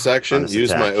bonus action? Bonus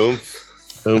Use attack. my oomph.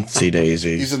 Oopsie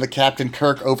daisy. Using the Captain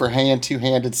Kirk overhand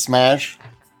two-handed smash.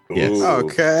 Yes. Ooh.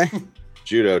 Okay.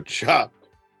 Judo chop.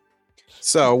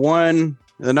 So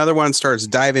another one starts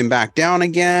diving back down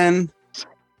again.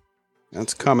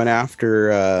 That's coming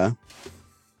after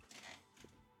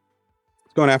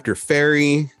going after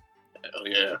Fairy. Hell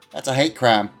yeah. That's a hate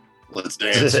crime. Let's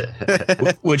dance.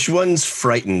 Which one's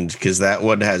frightened? Because that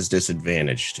one has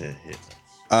disadvantage to hit.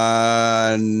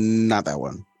 Not that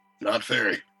one. Not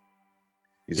fairy.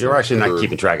 You're actually not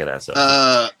keeping track of that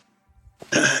stuff.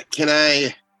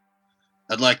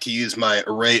 I'd like to use my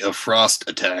Array of Frost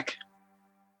attack.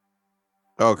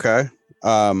 Okay.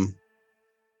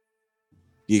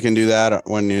 You can do that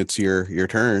when it's your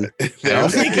turn. I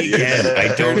don't think he can.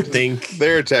 I don't think.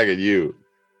 They're attacking you.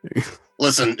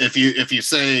 Listen, if you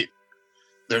say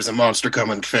there's a monster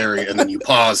coming, fairy, and then you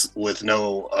pause with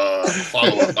no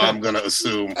follow-up, I'm gonna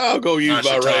assume I'll go use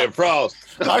my ray of frost.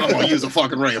 I'm gonna use a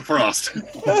fucking Ray of Frost.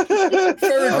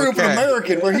 Fairy grew up an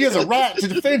American where he has a right to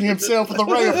defend himself with a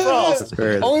Ray of Frost.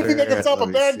 Only thing that can stop a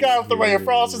bad guy with the Ray of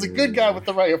Frost is a good guy with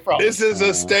the Ray of Frost. This is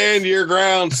a stand your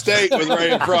ground state with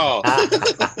ray of frost.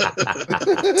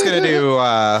 It's gonna do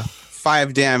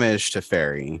 5 damage to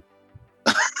Fairy.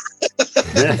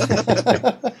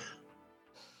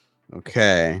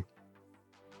 Okay.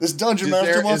 This dungeon Is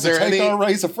master there- wants is to there take any- our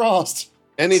race of frost.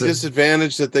 Any So-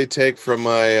 disadvantage that they take from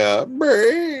my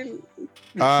brain?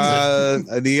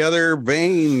 The other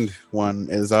Bane one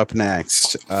is up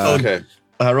next. Okay.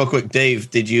 Real quick, Dave,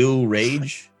 did you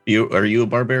rage? Are you a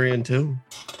barbarian too?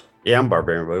 Yeah, I'm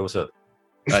barbarian, boy. What's up?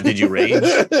 Did you rage?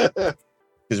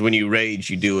 Because when you rage,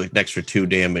 you do an extra 2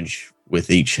 damage with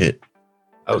each hit.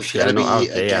 Oh It's shit! I gotta know.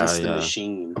 be Okay, against the yeah.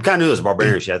 machine. I'm kind of new to this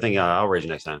barbarian shit. I think I'll rage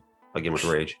next time. I'll get much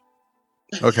rage.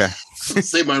 Okay.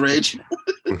 Save my rage.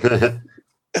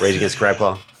 Rage against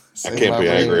Crabclaw. I can't be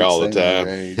angry all the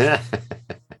time.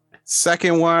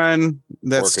 Second one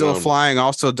that's Working still on it. flying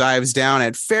also dives down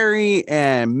at Fairy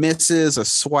and misses a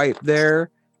swipe there.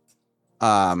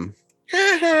 We're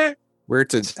at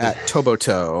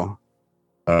Toboto.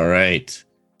 All right.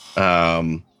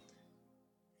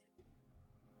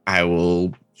 I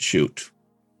will shoot.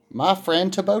 My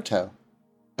friend Toboto.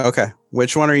 Okay.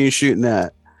 Which one are you shooting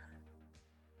at?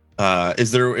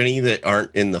 Is there any that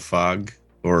aren't in the fog,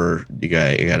 or you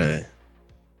gotta?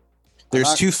 There's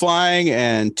not- 2 flying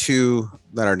and 2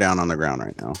 that are down on the ground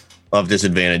right now. Of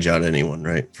disadvantage on anyone,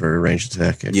 right? For a ranged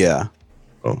attack. Yeah.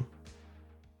 Oh.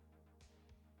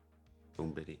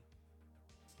 Boom, bitty.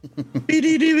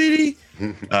 Beady.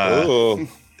 Oh,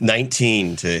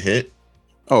 19 to hit.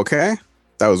 Okay.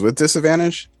 That was with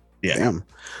disadvantage? Yeah. Damn.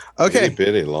 Okay. bitty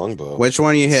bitty longbow. Which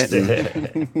one are you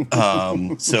hitting?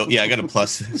 So yeah, I got a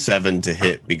 +7 to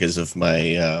hit because of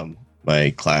my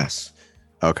my class.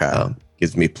 Okay.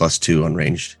 Gives me +2 on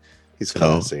ranged. He's So-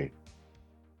 classy.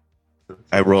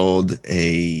 I rolled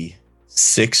a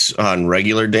 6 on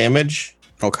regular damage,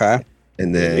 Okay.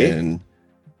 and then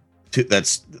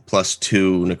that's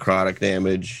 +2 necrotic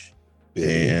damage,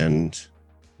 and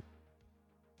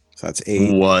So that's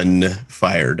 8. 1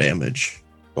 fire damage.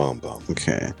 Bomb bomb.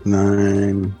 Okay.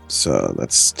 9. So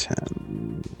that's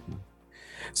 10.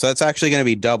 So that's actually going to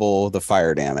be double the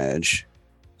fire damage.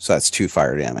 So that's 2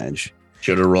 fire damage.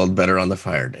 Should have rolled better on the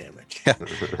fire damage.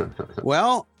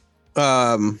 Well,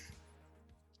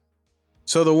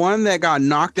 so the one that got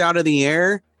knocked out of the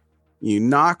air, you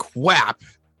knock whap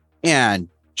and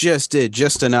just did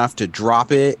just enough to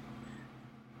drop it.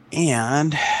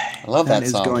 And I love that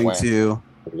is song. going Whap. to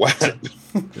What?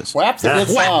 just Whap's a good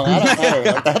song. I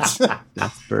don't know.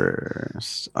 That's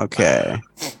first. Okay.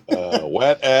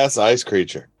 Wet ass ice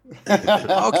creature.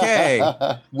 Okay.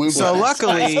 Woo So whap.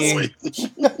 luckily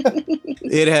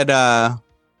it had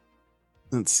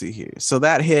let's see here. So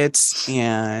that hits,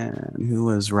 and who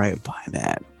was right by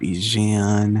that?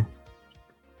 Bijan.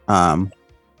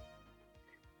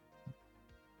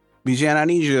 Bijan, I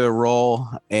need you to roll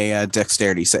a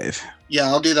dexterity save. Yeah,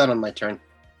 I'll do that on my turn.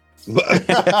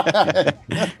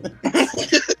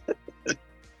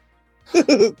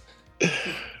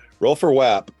 Roll for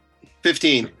WAP.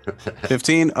 15.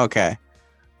 15. Okay.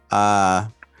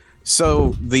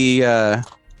 So the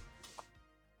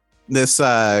this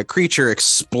creature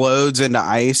explodes into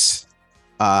ice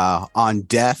on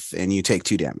death, and you take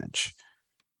 2 damage.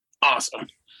 Awesome.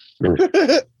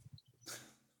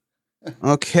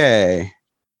 Okay.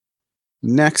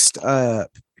 Next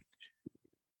up,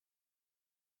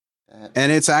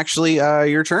 and it's actually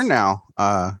your turn now,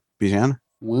 Bijan.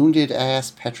 Wounded ass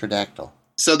petrodactyl.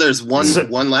 So there's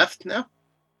one left now?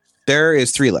 There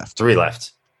is 3 left. 3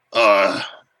 left. I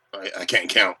can't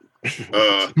count.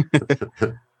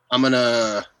 I'm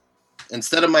gonna,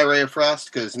 instead of my Ray of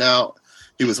Frost, because now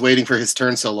he was waiting for his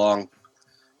turn so long,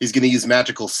 he's gonna use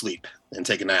magical sleep and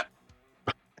take a nap.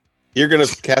 You're gonna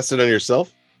cast it on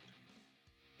yourself?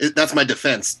 That's my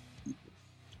defense,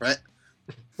 right?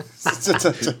 To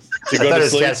I go thought to he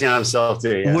was sleep? casting on himself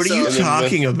too. Yeah. What are you So-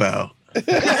 talking about?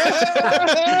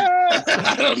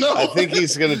 I don't know. I think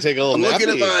he's gonna take a little I'm looking nappy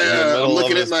at in the my middle I'm of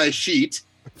looking his- at my sheet,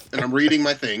 and I'm reading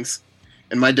my things,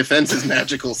 and my defense is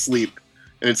magical sleep,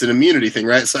 and it's an immunity thing,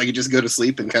 right? So I could just go to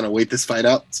sleep and kind of wait this fight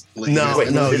out. No,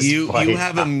 Wait, no, this you fight.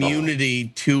 have immunity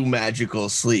to magical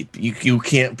sleep. You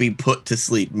can't be put to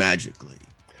sleep magically.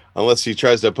 Unless he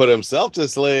tries to put himself to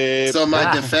sleep. So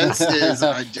my defense is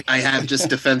I have just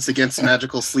defense against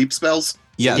magical sleep spells.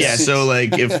 Yes. Yeah, so like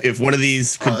if one of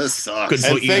these Oh, could, this sucks. could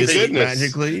And put you thank to sleep goodness.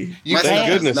 magically, You My Thank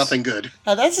defense goodness. is nothing good.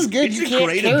 Oh, this is good. It's You a can't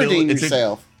great Carradine ability.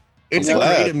 yourself. it's I'm a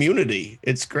glad. great immunity.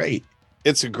 It's great.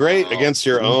 It's great Oh. against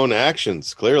your own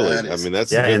actions, clurely. That I is- mean,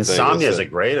 that's Yeah, the good insomnia is thing. a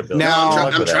great ability. Now- I'm,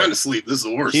 Fuck I'm with that. trying to sleep. This is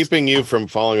the worst. Keeping you from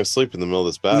falling asleep in the middle of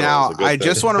this battle. Now, is a good I thing.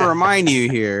 just want to remind you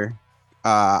here.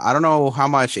 I don't know how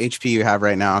much HP you have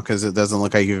right now because it doesn't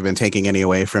look like you've been taking any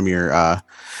away from your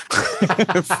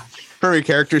from your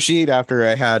character sheet after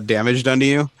I had damage done to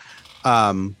you.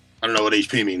 I don't know what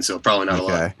HP means, so probably not a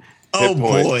lot. Okay. Oh Hit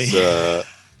boy. points,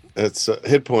 it's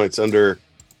hit points under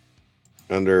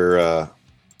under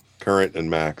current and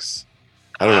max.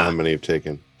 I don't know how many you've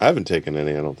taken. I haven't taken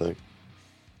any, I don't think.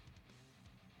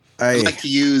 I'd like to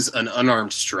use an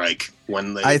unarmed strike.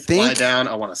 When they fly down,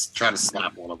 I want to try to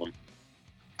slap one of them.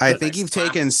 I think you've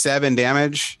taken 7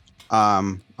 damage.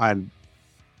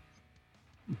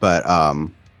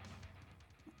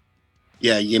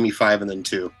 Yeah, you give me 5 and then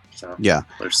 2. So yeah,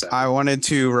 there's 7. I wanted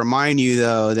to remind you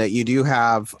though that you do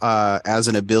have as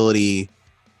an ability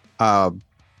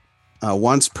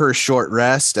once per short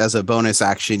rest as a bonus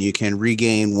action, you can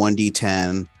regain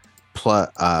 1d10 plus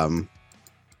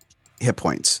hit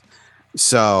points.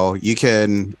 So you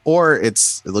can, or it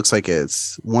looks like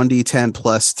it's 1d10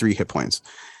 plus 3 hit points.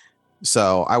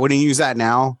 So I wouldn't use that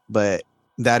now, but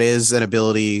that is an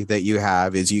ability that you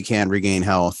have, is you can regain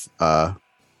health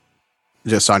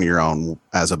just on your own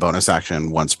as a bonus action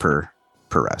once per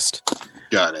rest.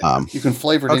 Got it. You can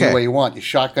flavor it any way you want. You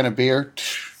shotgun a beer.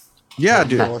 Yeah,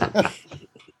 dude.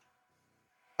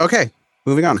 Okay,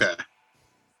 moving on. Okay.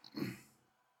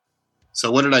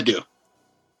 So what did I do?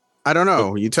 I don't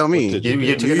know. You tell me.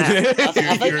 You took a nap.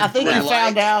 I think you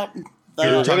found out.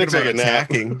 You're talking about take a nap.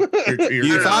 attacking.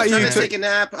 You thought you took take a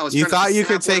nap. I was you trying to thought you snap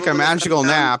could take one a of them and magical come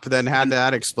down. nap, then had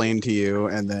that explained to you,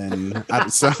 and then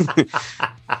so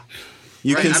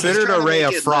you Right, I'm just considered trying a to ray make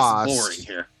of it less frost. boring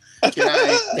here. Can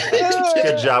I?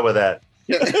 Good job with that.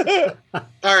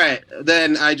 All right,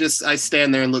 then I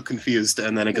stand there and look confused,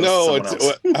 and then it goes No, to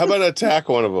someone else. how about attack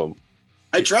one of them?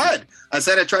 I tried. I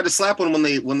said I tried to slap one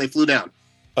when they flew down.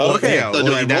 Okay. Yeah, So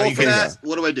do well, I now roll you for can- that?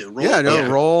 What do I do? Roll? Yeah, no, Okay.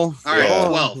 roll. All right, Yeah.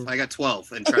 12. I got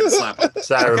 12 and try to slap it.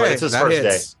 Saturday, it's his that first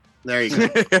hits. There you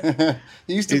go.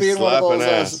 He used to He's be in one of slapping those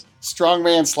ass.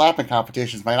 strongman slapping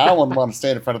competitions, man. I wouldn't want to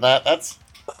stand in front of that. That's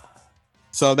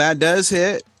So that does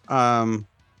hit. I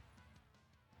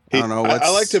don't know. I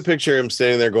like to picture him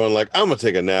standing there going like, I'm gonna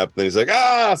take a nap. Then he's like,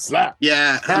 slap.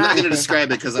 Yeah, I'm not going to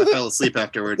describe it because I fell asleep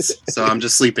afterwards. So I'm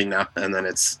just sleeping now, and then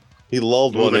it's He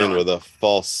lulled one Moving in on. with a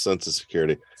false sense of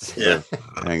security. yeah.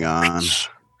 Hang on.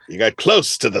 You got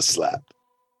close to the slap.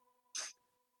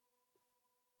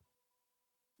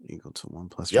 Equal to 1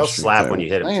 plus. You'll restraint slap player. when you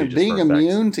hit him. man, too, being just for effect.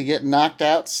 immune to get knocked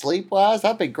out sleep wise.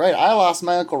 That'd be great. I lost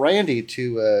my Uncle Randy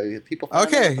to people.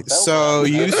 Okay, so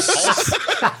you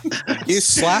you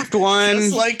slapped one.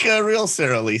 Just like a real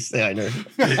Sarah Lee Steiner.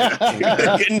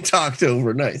 Getting talked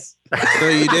over. Nice. So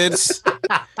you did.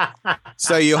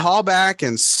 So you haul back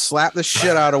and slap the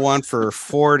shit out of one for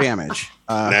 4 damage.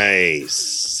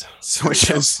 Nice. So which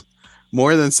is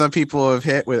more than some people have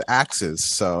hit with axes.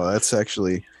 So that's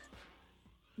actually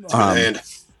And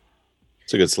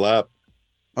It's a good slap.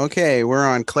 okay. We're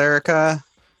on Clerica.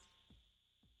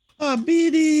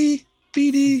 BD.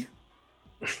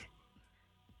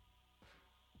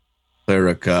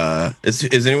 Clerica.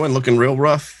 Is anyone looking real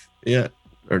rough yet?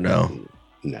 Or no?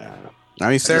 Nah. I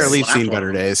mean, Sarah just Lee's slapped seen one.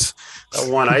 better days. That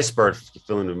one iceberg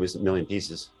fell into a million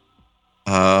pieces.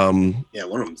 yeah,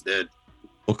 one of them's dead.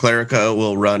 Well, Clerica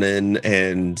will run in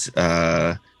and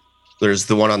there's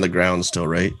the one on the ground still,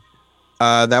 right?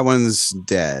 That one's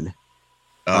dead.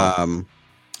 Oh.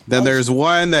 Then there's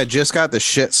one that just got the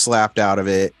shit slapped out of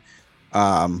it,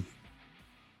 and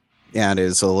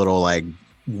is a little like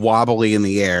wobbly in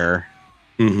the air.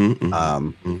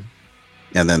 Mhm.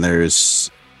 And then there's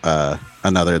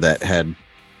another that had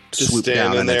Just swooped down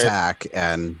standing and there. attack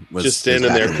and was Just standing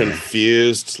was there back.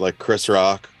 confused like Chris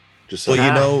Rock. Just Well, like,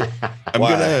 you know, I'm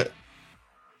Why? gonna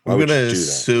Why I'm would gonna you do that?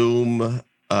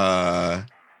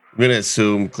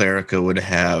 assume Clerica would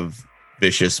have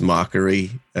Vicious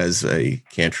Mockery as a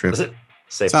cantrip. Is it?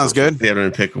 Safe Sounds person. good. They had to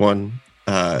pick one.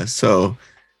 So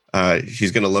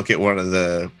she's gonna look at one of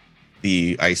the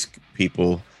ice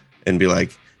people and be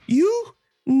like, "You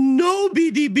know,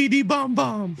 BD bomb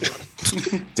bomb."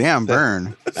 Damn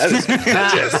burn. that is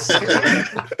vicious.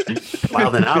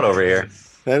 Wilding out over here.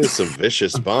 That is some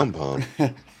vicious bomb bomb.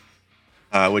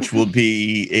 Which will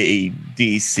be a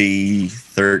DC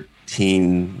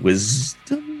 13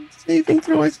 Wisdom saving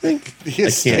throw, I think.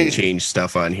 I can't change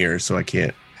stuff on here, so I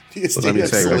can't. Let me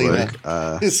take a look.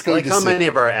 It's going Like to how say- many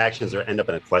of our actions end up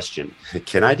in a question?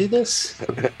 Can I do this?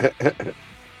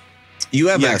 You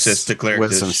have Yes, access to wisdom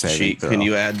Cleric's saving sheet. throw. Can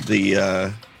you add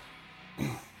the?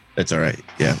 That's all right.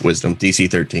 Yeah, Wisdom DC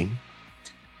 13.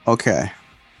 Okay.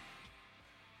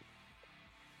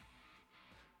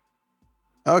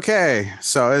 Okay,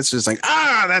 so it's just like,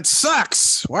 that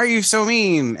sucks. Why are you so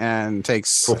mean? And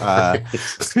takes Wait,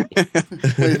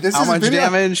 this how is much video?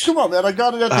 damage? Come on, man! I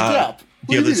got it at the gap.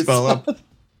 Do you have the spell up?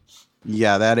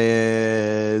 Yeah, that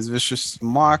is Vicious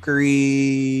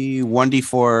Mockery,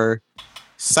 1d4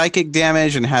 psychic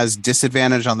damage and has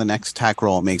disadvantage on the next attack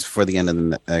roll it makes before the end of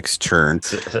the next turn.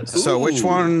 So which Ooh,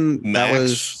 one? That Max.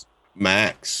 was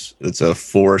Max. It's a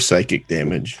 4 psychic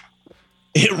damage.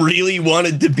 It really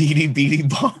wanted to beady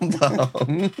bomb,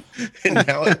 and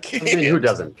now it can't. I mean, who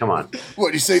doesn't? Come on.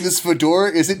 What, you say this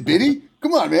fedora isn't bitty?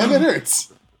 Come on, man, that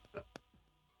hurts.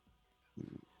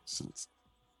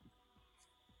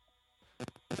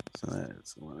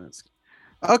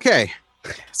 okay.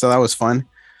 So that was fun.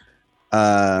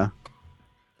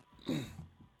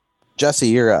 Jesse,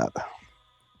 you're up.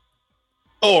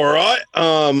 All right.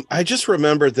 I just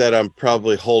remembered that I'm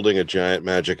probably holding a giant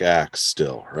magic axe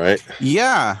still, right?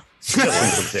 Yeah.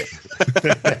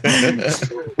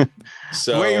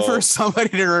 So Waiting for somebody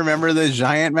to remember the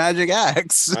giant magic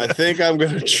axe. I think I'm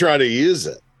going to try to use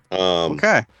it.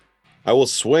 Okay. I will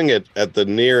swing it at the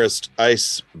nearest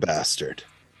ice bastard.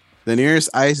 The nearest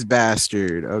ice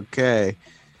bastard. Okay.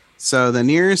 So the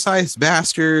nearest ice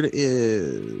bastard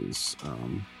is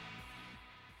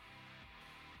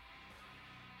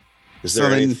Is So there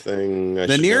then anything?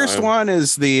 the nearest one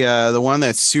is the one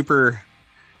that's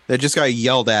that just got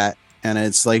yelled at, and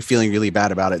it's like feeling really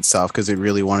bad about itself because it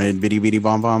really wanted bitty bitty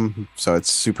bomb bomb. So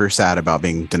it's super sad about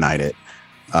being denied it.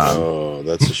 Oh,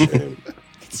 that's a shame.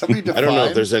 Somebody define. I don't know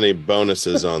if there's any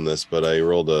bonuses on this, but I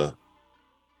rolled a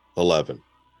 11.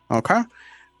 Okay.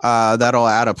 That'll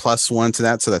add a +1 to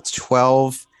that, so that's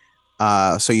 12.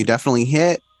 So you definitely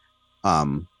hit.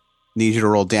 Need you to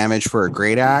roll damage for a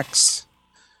great axe.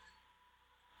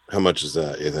 How much is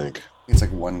that, you think? It's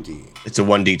like 1D. It's a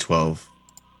 1d12.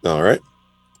 All right.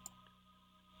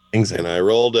 Things And I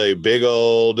rolled a big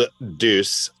old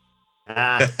deuce.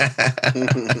 Ah,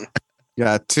 You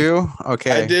got 2.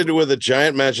 Okay. I did with a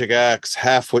giant magic axe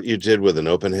half what you did with an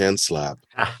open hand slap.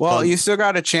 Well, you still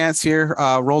got a chance here.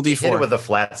 Roll hit it d4. with the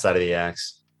flat side of the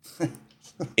axe.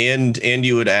 and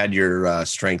you would add your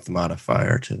strength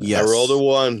modifier to that. Yes. I rolled a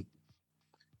 1.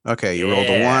 Okay, you rolled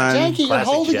a Yeah. 1. Janky, you're Classic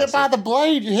holding Jesse. it by the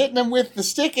blade. You're hitting him with the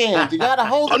stick end. You gotta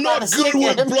hold it I'm by not the good stick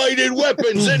with end. bladed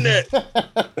weapons, isn't it?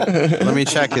 Let me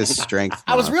check his strength.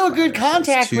 I was real good modifier.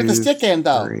 contact with the 2, stick end,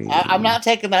 though. 3. I'm not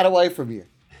taking that away from you.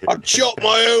 I chopped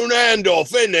my own hand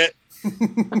off, isn't it?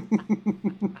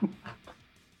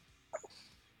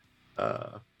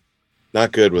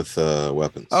 Not good with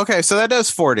weapons. Okay, so that does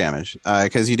 4 damage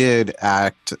because you did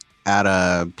add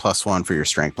a +1 for your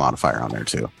strength modifier on there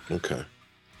too. Okay.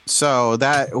 So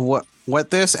that what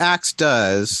this axe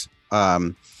does,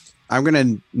 I'm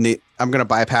gonna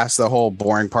bypass the whole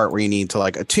boring part where you need to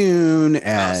like attune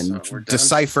and so we're done.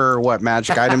 decipher what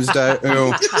magic items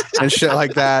do and shit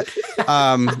like that.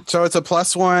 So it's a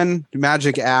 +1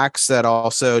 magic axe that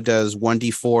also does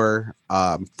 1d4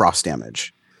 frost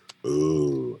damage.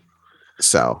 Ooh.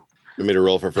 So You want me to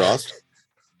roll for frost?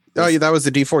 oh yeah, that was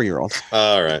the d4 you rolled.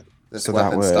 All right. This So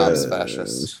that weapon was stops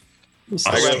fascists.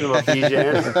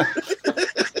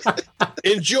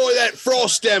 Enjoy that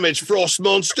frost damage, frost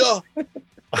monster.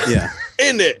 yeah.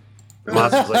 In it.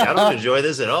 Monster's like, I don't enjoy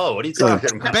this at all. What are you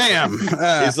talking about? Bam.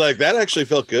 He's like, that actually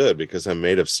felt good because I'm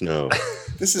made of snow.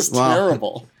 This is Well,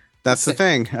 terrible. That's the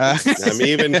thing. I'm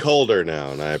even colder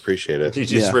now, and I appreciate it. You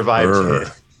just Yeah. revived Brr.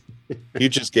 it. You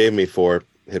just gave me 4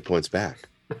 hit points back.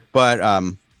 But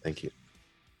Thank you.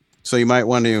 so you might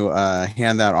want to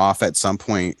hand that off at some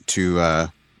point to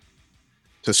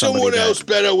somebody Someone that- else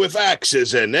better with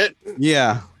axes, isn't it?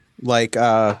 Yeah, like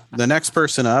the next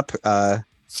person up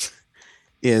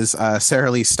is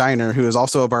Sarah Lee Steiner, who is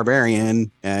also a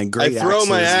barbarian and great. I throw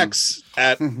my axes.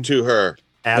 axe to her.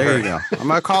 There you go. I'm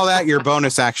gonna call that your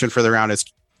bonus action for the round is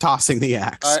tossing the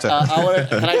axe. All right,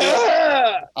 can I do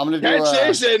it? I'm gonna do. That's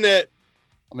this, isn't it?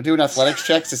 I'm gonna do an athletics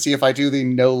check to see if I do the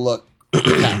no look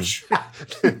catch.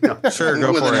 Sure,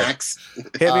 go with for an it. axe.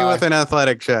 Hit me with an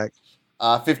athletic check.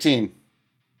 15.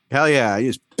 Hell yeah!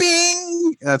 You just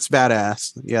bing. That's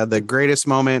badass. Yeah, the greatest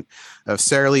moment of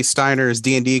Sarah Lee Steiner's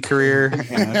D&D career.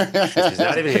 And She's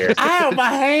not even here. Ow,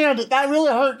 my hand! That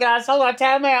really hurt, guys. Hold on,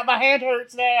 time out. My hand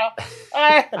hurts now.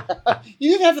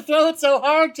 You didn't have to throw it so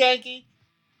hard, Janky.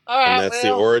 All right, And that's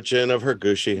the well, origin of her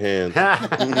gushy hand. hope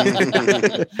this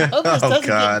doesn't get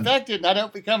God. infected and I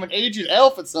don't become an aged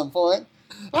elf at some point.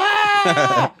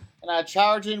 Ah! And I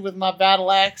charge in with my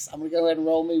battle axe. I'm going to go ahead and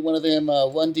roll me one of them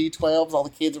 1d12s all the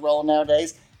kids are rolling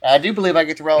nowadays. I do believe I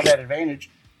get to roll at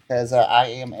advantage because I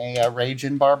am a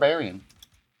raging barbarian.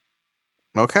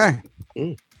 okay.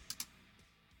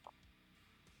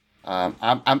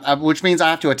 Which means I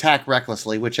have to attack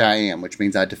recklessly, which I am, which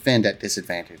means I defend at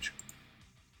disadvantage.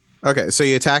 Okay, so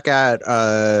you attack at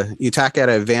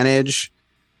advantage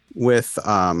with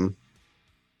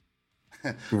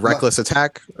Reckless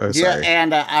attack. Oh, Yeah, sorry.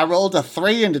 and I rolled a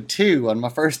 3 and a 2 on my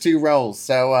first 2 rolls.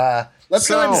 So let's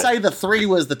go ahead and say the 3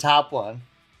 was the top one.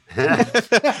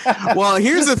 Well,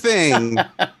 here's the thing.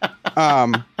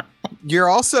 You're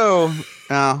also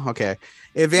okay.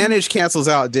 Advantage cancels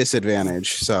out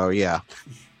disadvantage. So yeah,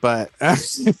 but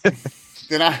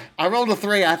Then I rolled a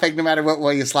 3. I think no matter what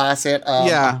way you slice it.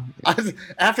 yeah.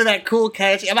 After that cool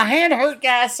catch, and my hand hurt,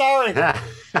 guys. Sorry.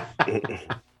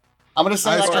 I'm gonna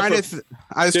say I was like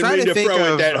trying to think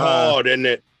throw of it that hard, isn't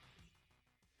it?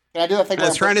 Can I do a thing? I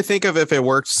was trying to think of if it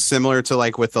works similar to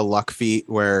like with the luck feat,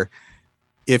 where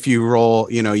if you roll,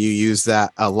 you use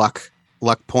that a luck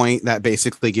point that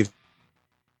basically gives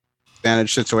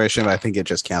advantage situation. But I think it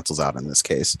just cancels out in this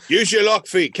case. Use your luck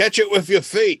feet. Catch it with your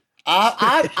feet.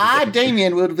 I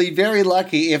Damien, would be very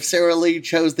lucky if Sarah Lee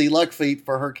chose the luck feat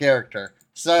for her character.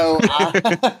 So,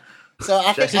 I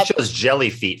think She chose jelly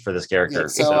feet for this character. Yeah,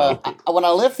 so when I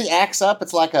lift the axe up,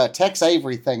 it's like a Tex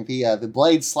Avery thing. The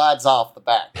blade slides off the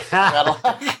back.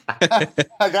 I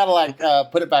gotta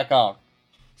put it back on.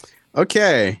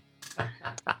 Okay.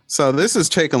 So this is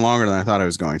taking longer than I thought it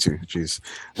was going to. Jeez.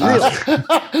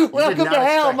 Welcome to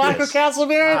hell, Michael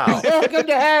Castleberry. Wow. Welcome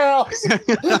to hell.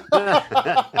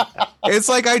 It's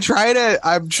like I'm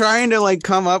trying to like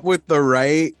come up with the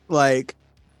right like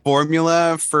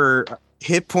formula for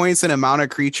hit points and amount of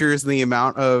creatures and the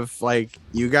amount of like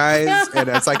you guys, and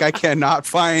it's like I cannot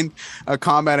find a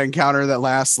combat encounter that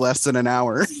lasts less than an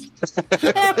hour.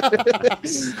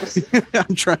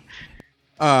 I'm trying.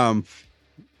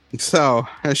 So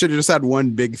I should have just had one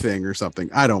big thing or something.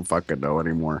 I don't fucking know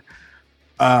anymore.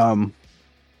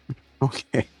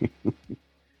 Okay.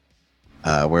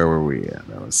 Where were we at?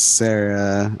 That was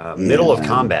Sarah. Middle of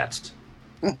combat.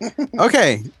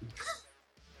 Okay.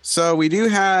 So we do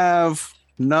have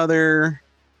another.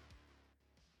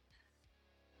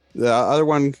 Another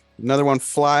one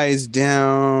flies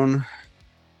down.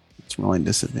 It's rolling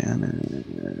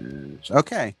disadvantage.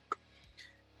 Okay.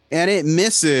 And it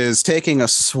misses, taking a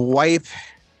swipe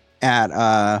at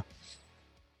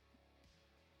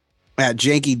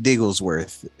Janky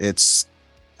Digglesworth. It's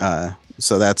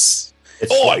so that's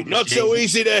Oi, not so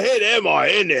easy to hit, am I,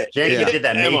 isn't it? Janky Yeah. did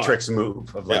that Am I? Matrix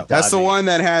move of like that's the dodging. one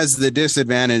that has the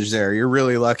disadvantage there. You're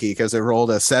really lucky because it rolled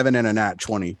a 7 and a nat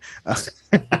 20.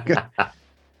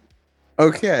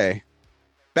 Okay.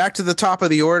 Back to the top of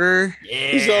the order. Yeah.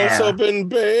 He's also been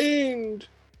banged.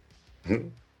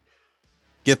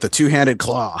 Get the two-handed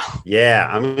claw.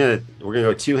 Yeah, we're gonna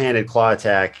go two-handed claw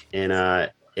attack in an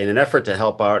effort to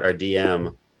help out our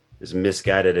DM. This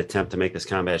misguided attempt to make this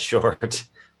combat short.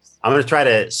 I'm gonna try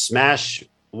to smash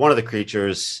one of the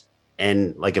creatures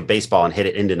and like a baseball and hit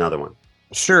it into another one.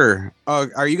 Sure.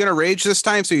 Are you gonna rage this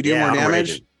time so you do more I'm damage?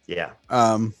 raging. Yeah.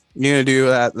 You're gonna do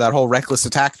that whole reckless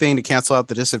attack thing to cancel out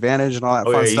the disadvantage and all that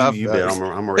fun stuff. You bet.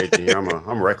 I'm a raging here.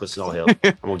 I'm reckless as all hell.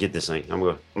 I'm gonna get this thing.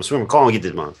 I'm swim a call and get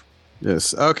this month.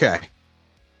 Yes. Okay.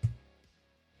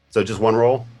 So just one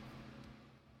roll.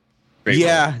 Great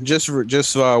Yeah. Just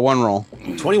one roll.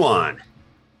 21.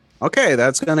 Okay,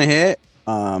 that's gonna hit.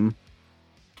 So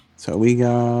we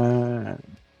got.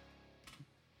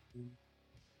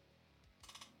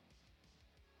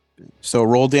 So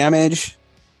roll damage.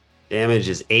 Damage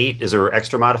is 8. Is there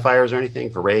extra modifiers or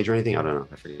anything for rage or anything? I don't know.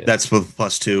 I forget. That's with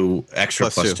 +2, extra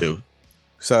Plus +2.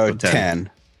 So So 10. 10.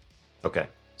 okay.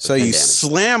 So 10 you damage.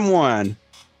 slam one,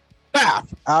 bap,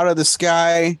 out of the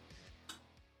sky.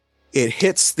 It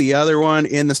hits the other one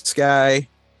in the sky,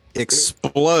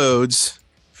 explodes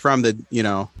from the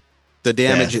damage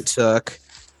Death. it took.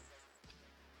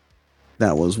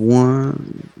 That was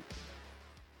one.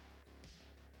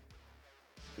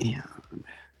 Yeah.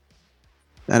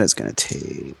 That is going to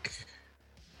take.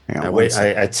 Hang on I one wait.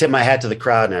 second. I tip my hat to the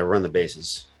crowd and I run the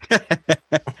bases. So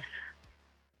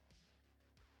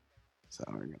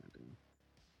we're gonna do.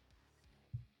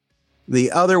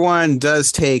 The other one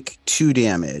does take 2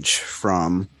 damage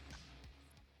from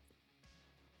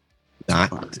Not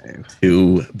 5.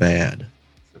 too bad.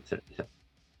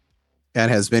 That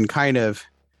has been kind of.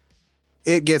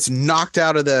 It gets knocked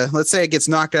out of the. Let's say it gets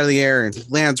knocked out of the air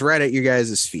and lands right at your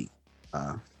guys' feet.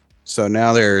 So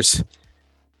now there's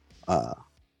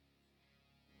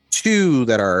 2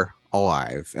 that are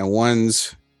alive, and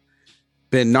one's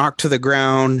been knocked to the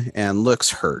ground and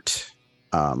looks hurt.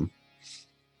 Can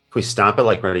we stomp it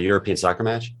like we're at a European soccer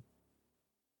match?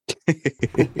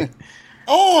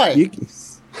 Oi! You can-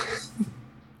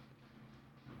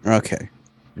 Okay.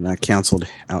 And I canceled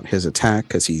out his attack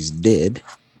because he's dead.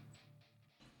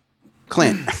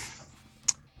 Clint.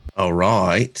 All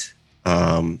right.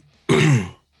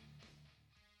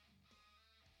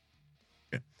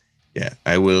 Yeah,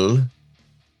 I will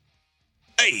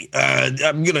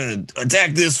I'm gonna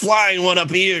attack this flying one up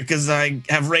here because I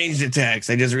have ranged attacks.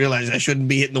 I just realized I shouldn't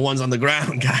be hitting the ones on the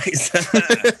ground, guys.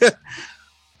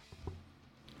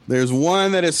 There's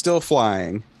one that is still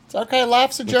flying. It's okay.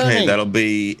 Life's a journey. Okay, that'll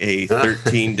be a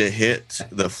 13 to hit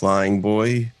the flying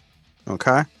boy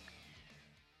Okay.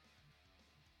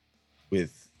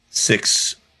 with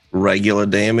 6 regular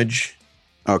damage,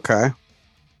 Okay.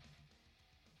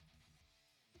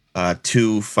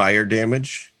 2 fire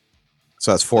damage,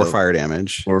 So that's 4 So, fire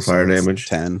damage. 4 fire that's damage.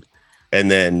 10. and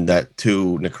then that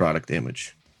 2 necrotic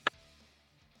damage.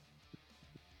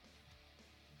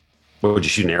 What, would you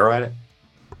shoot an arrow at it?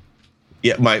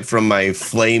 Yeah, from my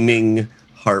flaming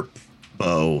harp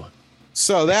bow.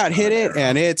 So that hit it,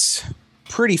 and it's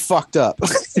pretty fucked up.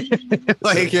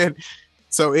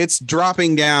 So it's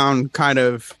dropping down, kind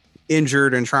of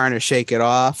injured and trying to shake it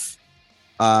off.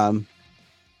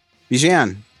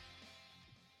 Bijan.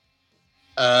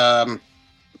 I'd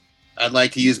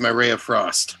like to use my Ray of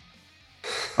Frost.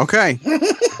 Okay.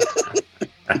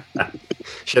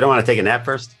 Should I want to take a nap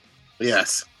first?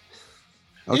 Yes.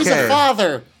 He's a Okay.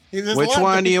 father. Which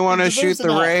one do you want to shoot the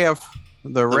ray of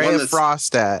one that's-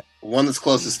 frost at? One that's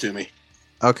closest to me.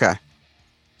 Okay.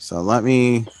 So let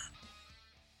me.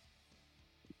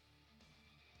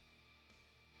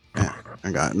 Yeah,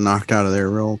 I got knocked out of there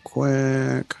real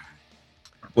quick.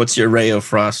 What's your ray of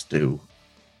frost do?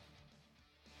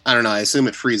 I don't know. I assume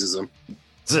it freezes them.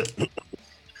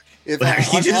 If Are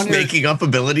you just making up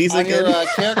abilities on your again?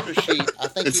 character sheet, I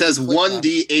think It says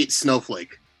 1d8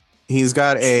 snowflake. He's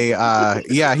got a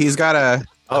he's got a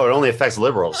Oh, it only affects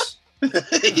liberals.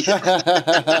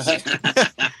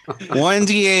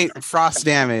 1d8 frost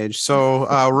damage. So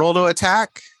roll to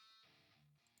attack.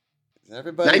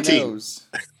 Everybody 19. knows.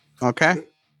 Okay.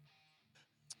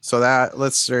 So that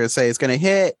let's say it's gonna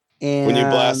hit. And When you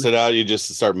blast it out, you just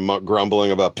start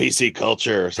grumbling about PC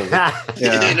culture or something.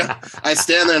 Yeah. I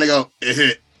stand there and I go,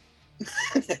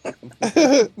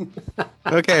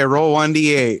 Okay, roll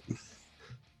 1d8.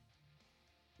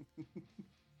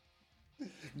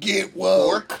 Get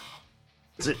woke.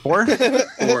 4?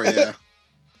 4, yeah.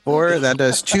 4, that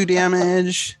does 2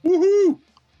 damage. Woohoo!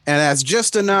 And that's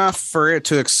just enough for it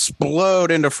to explode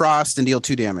into frost and deal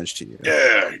 2 damage to you.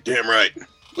 Yeah, damn right.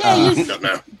 Yeah, you No,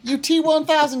 no. you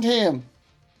T1000 him.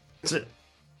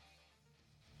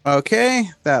 Okay,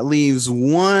 that leaves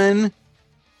 1.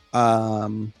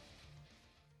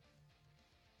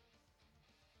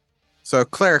 So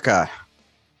Clerica.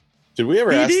 Did we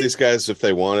ever ask these guys if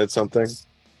they wanted something?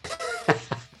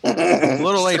 A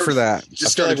little late for that.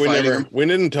 Just I feel started like fighting them. we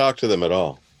didn't talk to them at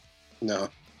all. No.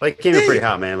 Like, came in pretty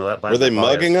hot, man. Were they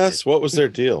mugging us? What was their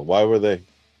deal? Why were they They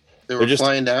They're were just-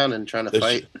 flying down and trying to they're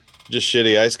fight. just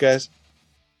shitty ice guys?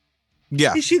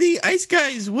 Yeah. Hey, shitty ice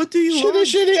guys, what do you want?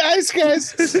 Shitty ice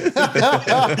guys.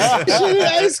 Shitty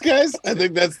ice guys. I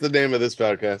think that's the name of this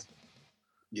podcast.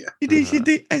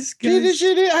 Shitty ice guys.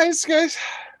 Shitty ice guys.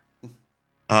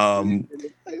 All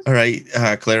right,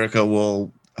 Clerica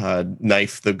will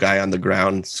knife the guy on the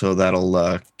ground, so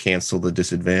that'll cancel the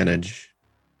disadvantage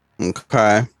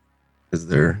Okay. because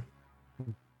they're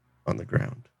on the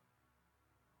ground.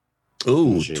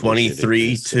 Ooh, Shitty,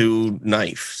 23 shitty. to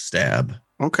knife stab.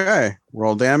 Okay.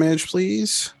 Roll damage,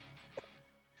 please.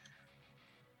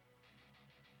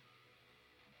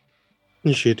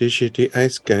 Shitty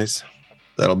ice guys.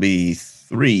 That'll be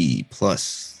 3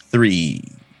 plus 3.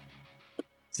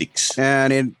 6.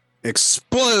 And it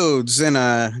explodes in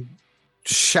a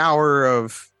shower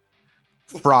of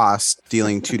frost,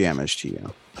 dealing 2 damage to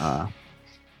you.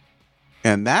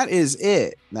 And that is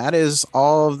it. That is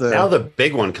all of the. Now the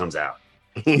big one comes out.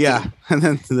 Yeah, and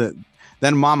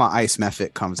then Mama Ice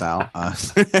Mephit comes out.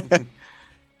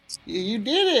 You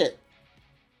did it.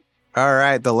 All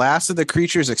right, the last of the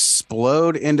creatures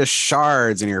explode into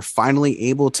shards, and you're finally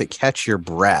able to catch your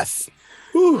breath.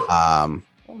 Whew. Um,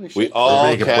 Holy shit. We all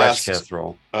Make a breast cast. cast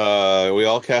roll. We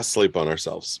all cast sleep on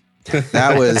ourselves.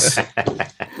 that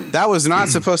was not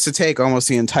supposed to take almost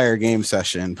the entire game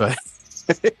session, but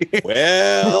It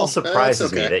Well, all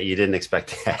surprises okay. me that you didn't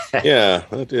expect that. yeah,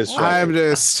 that is true. I'm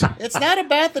just It's not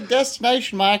about the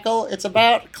destination, Michael. It's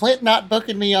about Clint not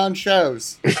booking me on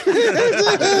shows. here's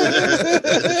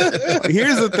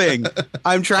the thing.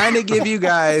 I'm trying to give you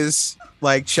guys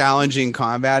like challenging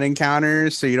combat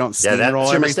encounters so you don't Yeah, steamroll that's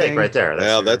your everything. mistake right there.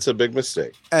 Well, that's a big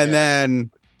mistake. And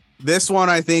then this one,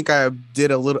 I think I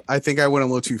did a little. I think I went a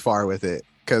little too far with it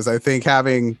because I think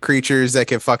having creatures that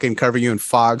can fucking cover you in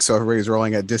fog, so everybody's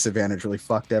rolling at disadvantage, really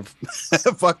fucked up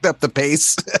the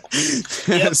pace.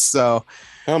 So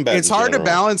Combat it's in hard to general.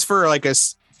 balance for like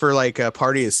a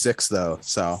party of 6 though.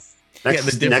 So next,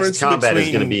 the difference next combat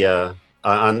is going to between- be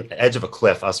on edge of a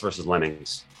cliff, us versus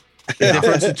lemmings. The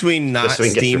difference between not Just so we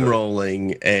can get through it.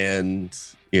 steamrolling and,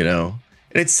 and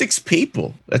it's 6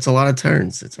 people. That's a lot of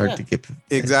turns. It's hard to get.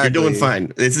 Exactly. You're doing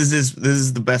fine. This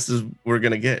is the best as we're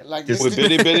gonna get. Like Just, this- With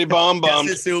bitty bitty bomb bomb.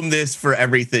 just assume this for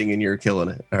everything, and you're killing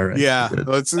it. All right. Yeah, Good.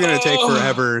 well, it's gonna take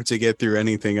forever to get through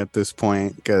anything at this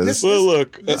point because Well,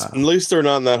 look, at least they're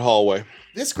not in that hallway.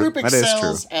 This group That is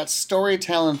excels at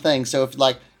storytelling things. So if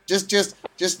like just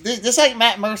this ain't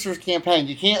Matt Mercer's campaign.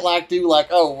 You can't do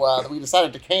we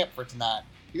decided to camp for tonight.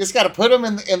 You just got to put them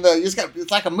in the. You just got.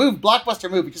 It's like a blockbuster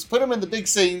movie. Just put them in the big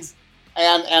scenes,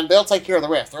 and they'll take care of the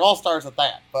rest. They're all stars at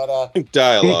that. But I think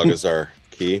dialogue is our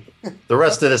key. The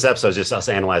rest of this episode is just us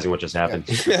analyzing what just happened.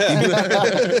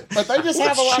 but they just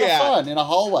have a lot of fun in a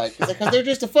hallway because they're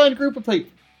just a fun group of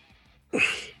people.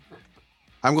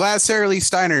 I'm glad Sarah Lee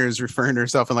Steiner is referring to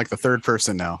herself in like the third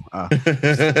person now.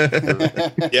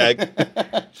 Yeah,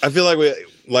 I feel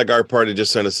like our party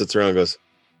just kind of sits around and goes,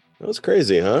 "That was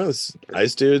crazy, huh? This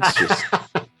ice dudes just out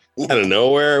of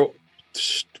nowhere.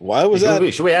 Why was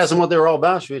that?" Should we ask them what they were all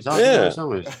about? Should we talk Yeah. about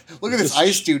something? Look at this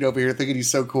ice dude over here thinking he's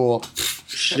so cool.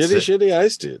 Shitty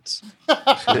ice dudes.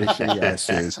 Yes,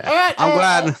 yes. All right, I'm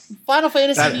glad. Final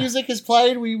Fantasy That- music is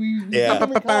played. We Yeah.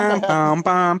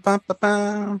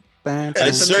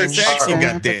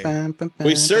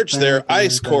 We search their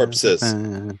ice corpses.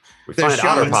 We There's find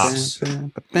otter shards.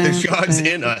 pops. There's shards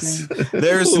in us.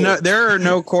 There are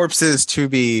no corpses to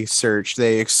be searched.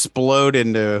 They explode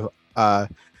into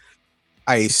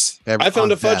ice. I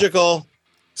found a fudgicle.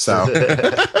 So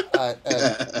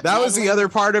that that was the other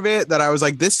part of it that I was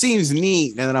like, this seems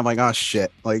neat, and then I'm like, oh shit,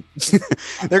 like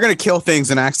they're gonna kill things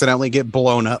and accidentally get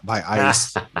blown up by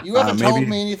ice. You haven't told maybe-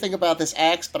 me anything about this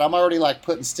axe, but I'm already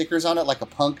putting stickers on it like a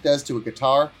punk does to a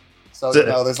guitar. So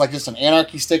there's just an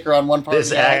anarchy sticker on one part This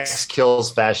of the axe. axe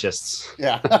kills fascists.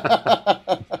 Yeah.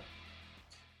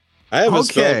 I have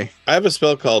Okay. I have a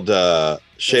spell called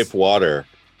Shape Water,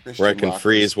 where I can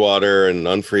freeze water and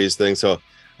unfreeze things. So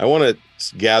I want to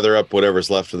gather up whatever's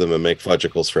left of them and make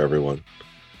fudgicles for everyone.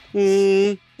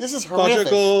 This is horrific.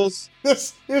 Fudgicles.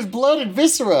 There's blood and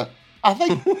viscera. I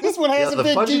think this one Yeah, hasn't the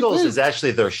been fudgicles deep is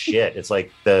actually their shit. It's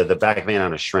like the back vein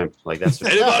on a shrimp. Like that's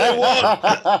their Anybody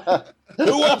want?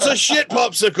 Who wants a shit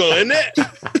popsicle in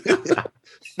it?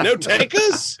 No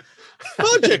takers?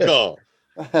 Fudgicle.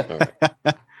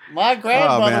 My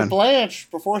grandmother man. Blanche,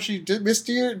 before she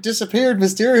disappeared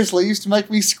mysteriously, used to make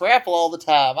me scrapple all the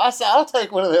time. I said, "I'll take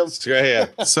one of them." Yeah.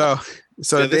 So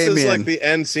Yeah, this is Damien, like the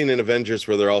end scene in Avengers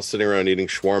where they're all sitting around eating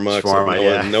shawarma. except Shawarma,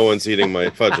 yeah. no one's eating my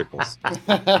fudgicles.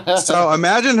 so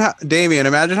imagine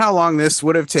how long this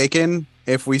would have taken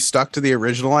if we stuck to the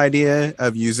original idea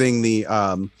of using the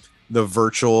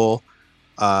virtual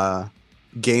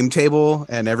game table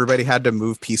and everybody had to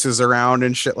move pieces around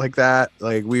and shit like that.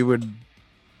 Like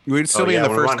we'd still be in the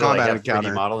when we first wanted to, combat have 3D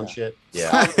encounter. model and shit.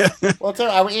 Yeah. Well, so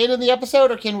are we ending the episode,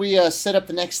 or can we set up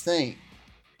the next thing?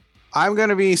 I'm going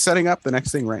to be setting up the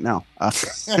next thing right now.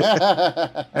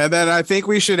 And then I think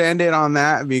we should end it on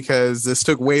that because this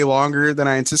took way longer than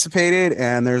I anticipated.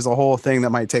 And there's a whole thing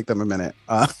that might take them a minute.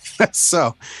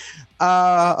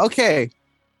 Okay.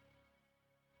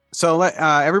 So let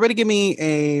everybody give me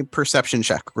a perception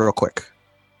check real quick.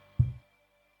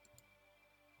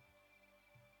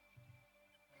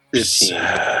 15.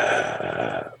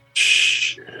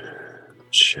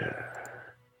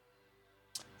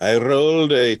 I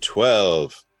rolled a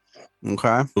 12.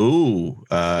 Okay. Ooh,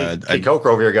 Hey, Coker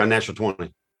over here got a natural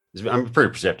 20. I'm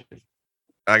pretty perceptive.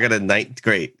 I got a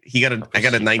great. I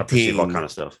got a 19. All kind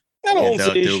of stuff. I don't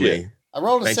Don't see do shit. me. I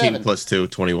rolled a 19 7. plus 2,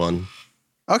 21.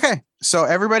 Okay. So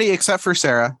everybody except for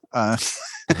Sarah. Well,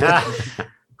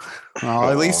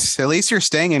 at least you're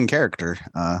staying in character.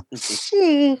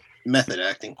 Method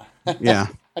acting. Yeah.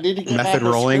 I need to get Method my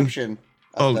rolling. description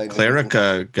of Oh, things.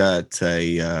 Clarica got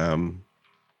a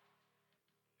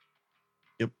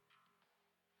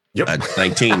Yep.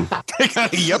 19. Yep.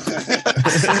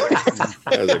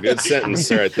 That was a good sentence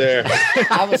right there.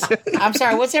 I'm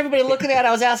sorry. What's everybody looking at?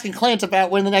 I was asking Clint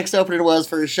about when the next opening was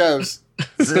for his shows.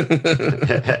 That's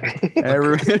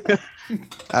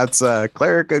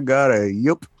Clarica got a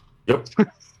yup. Yep.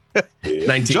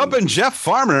 19. Jumping Jeff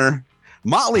Farmer,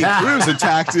 Motley Cruz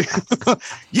attacked.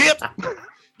 Yep.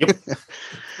 Yep.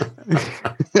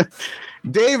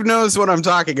 Dave knows what I'm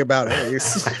talking about.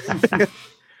 Ace.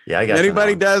 Yeah, I got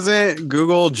Anybody you. doesn't,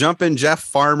 Google Jumpin' Jeff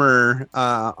Farmer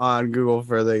on Google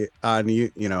for look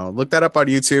that up on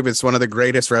YouTube. It's one of the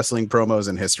greatest wrestling promos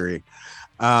in history.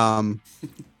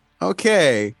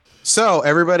 Okay, so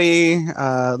everybody,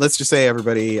 let's just say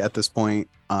everybody at this point,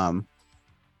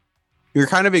 you're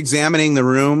kind of examining the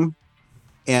room,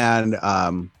 and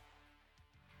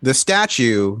the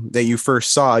statue that you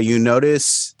first saw, you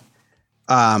notice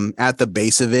at the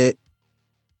base of it,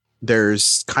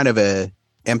 there's kind of a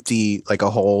empty, like a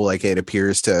hole, like it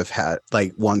appears to have had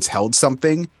like once held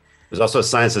something. There's also a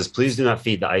sign that says, "Please do not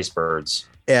feed the icebergs."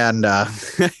 And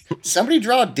Somebody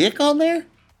draw a dick on there?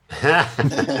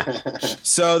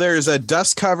 so there's a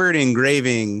dust covered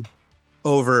engraving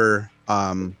over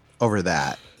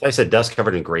that. I said dust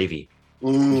covered in gravy.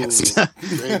 Yes.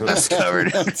 Dust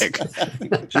covered.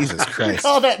 Jesus Christ.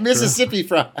 Call that Mississippi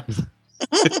fries.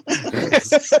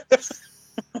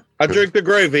 I drink the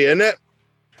gravy, isn't it?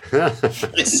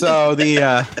 So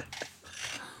the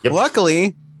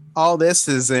luckily all this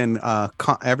is in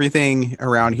everything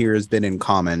around here has been in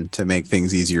common to make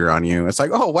things easier on you. It's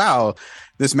like, oh wow,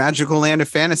 this magical land of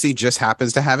fantasy just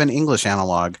happens to have an English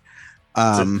analog.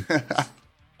 I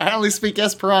only speak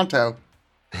Esperanto.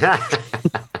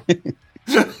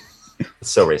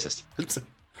 So racist.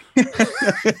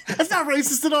 That's not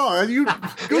racist at all. It's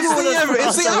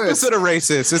the opposite of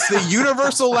racist. It's the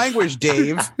universal language,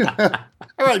 Dave.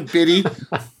 All right, Biddy.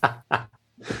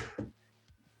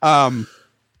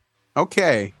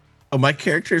 Okay. Oh, my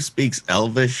character speaks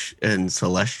Elvish and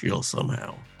Celestial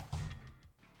somehow.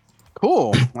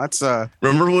 Cool. That's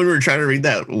Remember when we were trying to read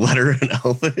that letter in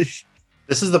Elvish?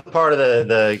 This is the part of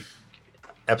the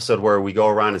episode where we go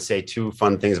around and say two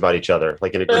fun things about each other,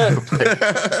 like in a group.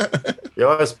 You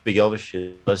always speak Elvish.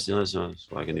 That's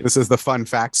what I can do. this is the fun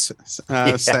facts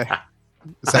section.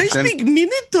 I speak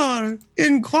Minotaur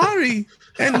in Quarry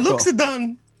and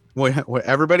Luxodon.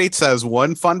 Everybody says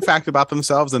one fun fact about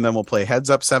themselves, and then we'll play Heads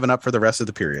Up, 7-Up for the rest of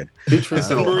the period.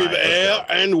 Breathe air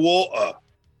and water,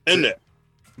 isn't it?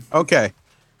 Okay.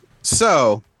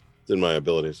 So It's in my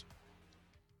abilities.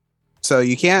 So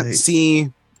you can't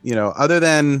see, other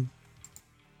than,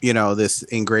 this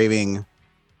engraving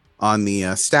on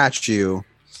the statue,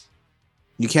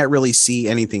 you can't really see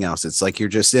anything else. It's like you're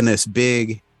just in this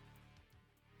big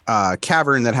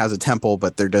cavern that has a temple,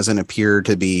 but there doesn't appear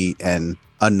to be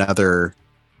another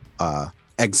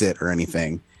exit or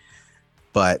anything.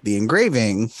 But the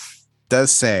engraving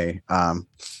does say,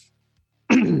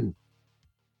 the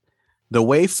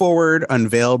way forward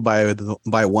unveiled by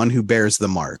one who bears the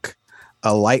mark.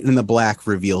 A light in the black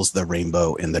reveals the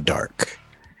rainbow in the dark.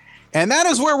 And that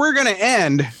is where we're going to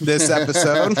end this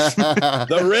episode.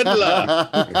 The Riddler.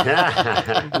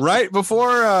 Right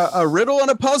before a riddle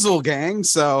and a puzzle, gang.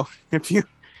 So if you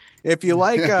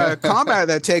like combat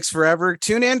that takes forever,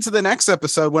 tune in to the next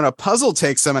episode when a puzzle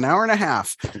takes them an hour and a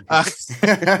half.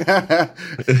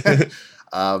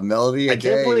 Melody. I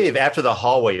can't believe after the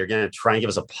hallway you're going to try and give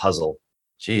us a puzzle.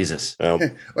 Jesus. I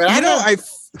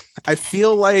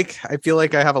feel like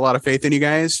I have a lot of faith in you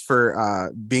guys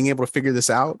for being able to figure this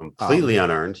out. Completely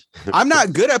unearned. I'm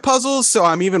not good at puzzles, so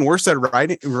I'm even worse at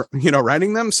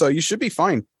writing them. So you should be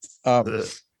fine.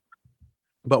 But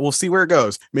we'll see where it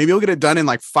goes. Maybe you'll get it done in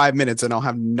like 5 minutes, and I'll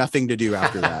have nothing to do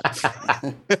after that.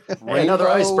 Hey, another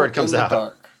iceberg comes out.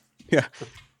 Dark. Yeah.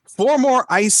 4 more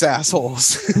ice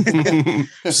assholes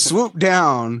swoop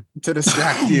down to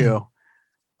distract you.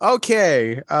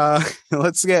 Okay,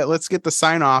 let's get the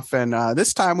sign off, and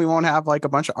this time we won't have like a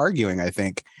bunch of arguing, I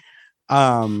think.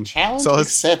 Challenge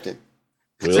accepted.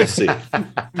 We'll see.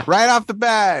 Right off the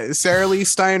bat, Sarah Lee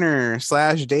Steiner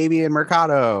 / Damian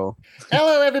Mercado.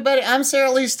 Hello, everybody. I'm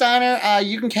Sarah Lee Steiner.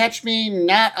 You can catch me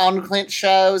not on Clint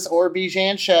shows or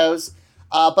Bijan shows,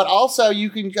 but also you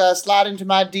can slide into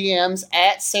my DMs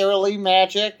at Sarah Lee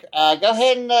Magic. Go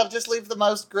ahead and just leave the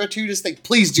most gratuitous thing.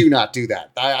 Please do not do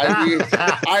that.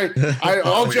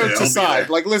 All jokes aside,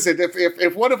 like, listen,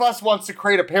 if one of us wants to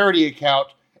create a parody account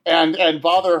and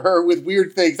bother her with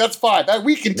weird things, that's fine.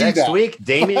 We can do that. Next week,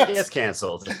 Damien gets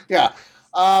canceled. Yeah.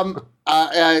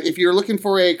 If you're looking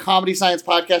for a comedy science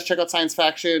podcast, check out Science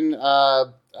Faction.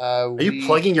 Are you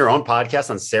plugging your own podcast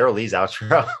on Sarah Lee's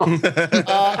outro?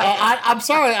 I'm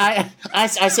sorry. I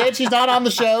said she's not on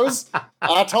the shows.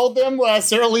 I told them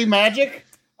Sarah Lee Magic.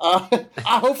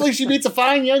 Hopefully she meets a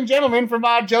fine young gentleman from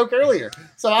my joke earlier.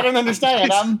 So I don't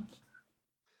understand.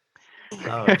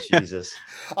 Oh, Jesus.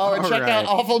 Oh, and check out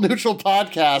Awful Neutral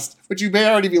Podcast, which you may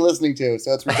already be listening to,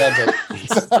 so it's redundant.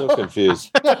 So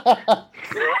confused. I'm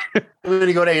going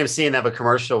to go to AMC and have a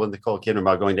commercial with Nicole Kidman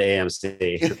about going to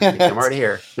AMC. I'm already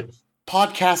here.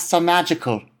 Podcasts are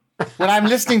magical. When I'm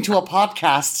listening to a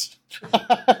podcast,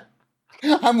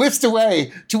 I'm whisked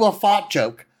away to a fart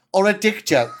joke or a dick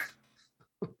joke.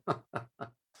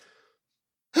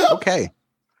 Okay.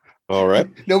 All right.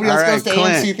 Nobody else goes to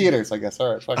Clint. AMC theaters, I guess.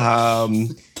 All right. Fuck it.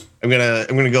 I'm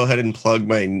gonna go ahead and plug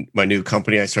my new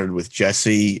company I started with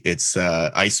Jesse. It's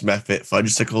Ice Method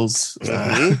Fudgesicles.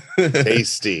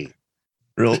 Tasty.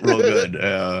 real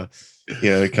good.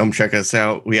 Yeah, come check us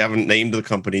out. We haven't named the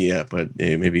company yet, but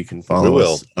maybe you can follow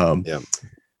us. Yeah.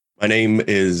 My name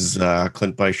is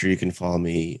Clint Beischer. You can follow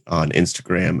me on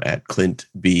Instagram at Clint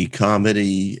B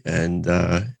Comedy. And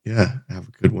yeah, have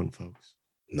a good one, folks.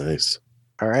 Nice.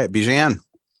 All right, Bijan.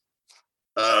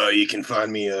 You can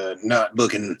find me not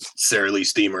booking Sarah Lee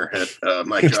Steamer at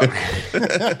Mike Drop.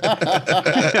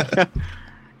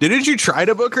 Didn't you try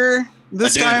to book her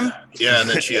this time? Yeah, and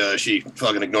then she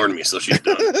fucking ignored me, so she's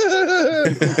done.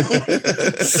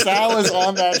 Sal is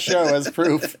on that show as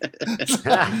proof.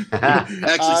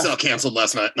 Actually, Sal canceled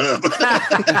last night.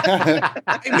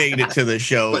 I made it to the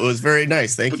show. It was very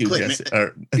nice. Thank you, Jesse.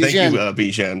 Thank you,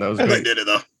 Bijan. That was I great. did it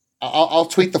though. I'll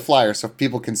tweet the flyer so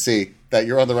people can see that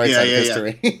you're on the right side of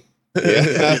history. Do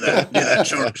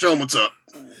that. Show them what's up.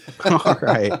 All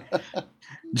right.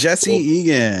 Jesse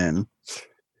Egan.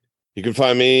 You can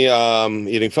find me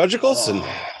eating fudgicles and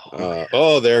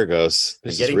there it goes.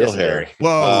 This is real hair.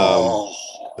 Whoa.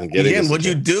 Again, what'd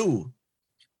you do?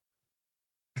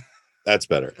 That's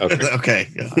better. Okay. Okay.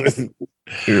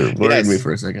 You worried me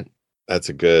for a second. That's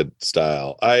a good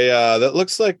style. That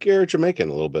looks like you're Jamaican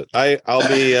a little bit. I'll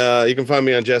be you can find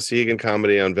me on Jesse Egan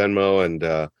Comedy on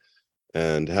Venmo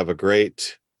and have a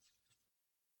great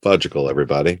fudgicle,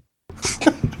 everybody.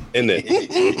 In it.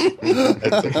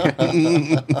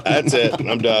 That's it.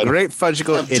 I'm done. Great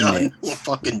fudgicle I'm in done. it. We're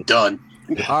fucking done.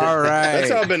 All right.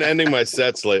 That's how I've been ending my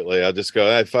sets lately. I'll just go,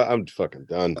 I'm fucking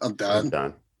done. I'm done. I'm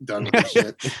done. Done with this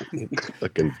shit.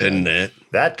 Fucking In it.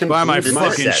 That can Buy my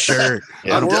fucking shirt.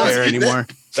 Yeah. I don't I'm care done. anymore.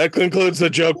 That concludes the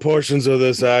joke portions of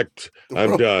this act.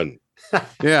 I'm done.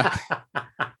 Yeah.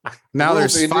 Now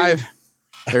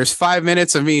there's 5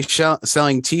 minutes of me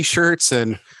selling t-shirts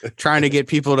and trying to get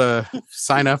people to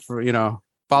sign up for,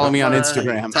 follow me on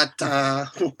Instagram.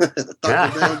 Ta-ta.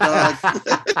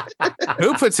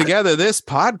 Who put together this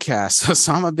podcast?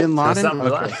 Osama bin Laden?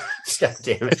 Okay. God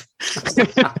damn it.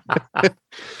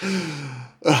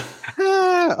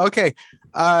 Okay.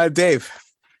 Dave.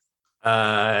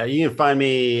 You can find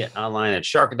me online at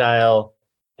Sharkadile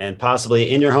and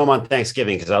possibly in your home on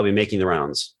Thanksgiving because I'll be making the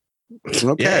rounds.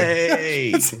 Okay.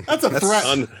 Yay. That's a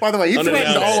threat. By the way, you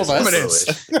threatened all of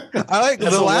us. I like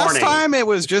That's the a last warning. time it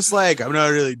was just like, I'm not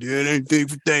really doing anything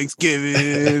for Thanksgiving.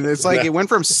 It's like it went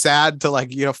from sad to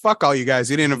like, fuck all you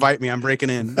guys. You didn't invite me. I'm breaking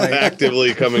in. Like,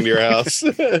 Actively coming to your house.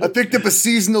 I picked up a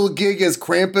seasonal gig as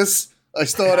Krampus. I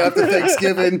start after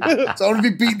Thanksgiving. So I'm going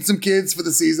to be beating some kids for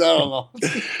the season. I don't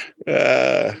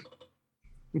know.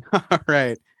 all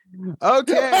right.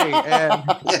 Okay. And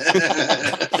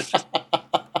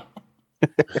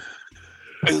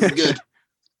Good.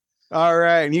 all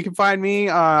right. And you can find me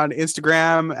on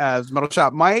Instagram as Metal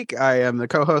Shop Mike. I am the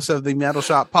co-host of the Metal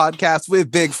Shop podcast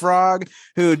with Big Frog,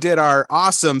 who did our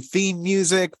awesome theme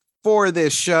music for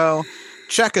this show.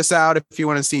 Check us out if you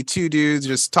want to see two dudes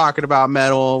just talking about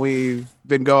metal. We've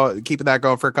been keeping that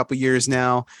going for a couple years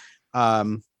now.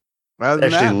 Other than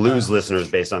Actually that, lose listeners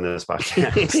based on this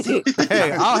podcast.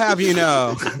 hey, I'll have you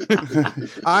know,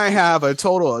 I have a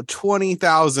total of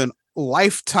 20,000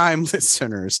 lifetime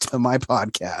listeners to my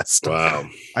podcast. Wow.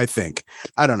 I think.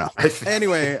 I don't know.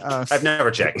 Anyway, I've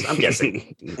never checked. I'm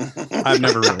guessing. I've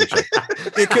never really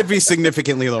checked. It could be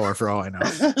significantly lower for all I know.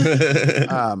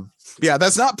 Yeah,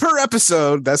 that's not per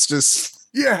episode. That's just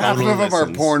Yeah, half of them are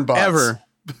listens. porn bots. ever.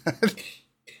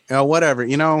 Whatever.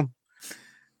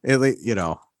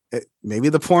 Maybe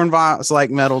the porn bots like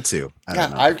metal too. I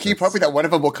don't know. I keep hoping that one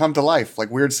of them will come to life, like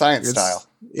Weird Science style.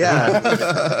 Yeah.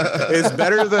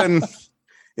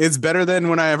 It's better than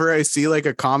whenever I see like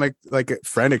a comic, like a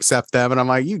friend accept them, and I'm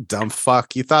like, you dumb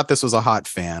fuck. You thought this was a hot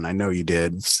fan. I know you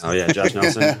did. Oh yeah, Josh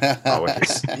Nelson.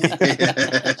 Always.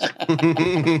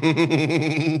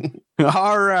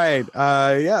 All right.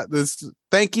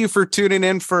 Thank you for tuning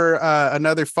in for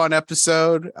another fun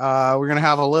episode. We're gonna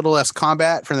have a little less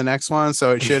combat for the next one,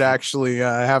 so it should actually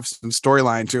have some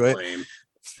storyline to it. Lame.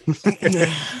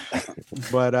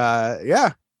 But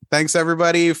yeah. Thanks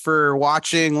everybody for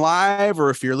watching live, or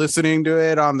if you're listening to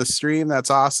it on the stream, that's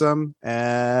awesome.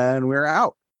 And we're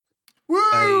out.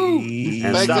 Woo! And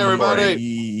Thanks, stop everybody.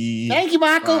 recording. Thank you,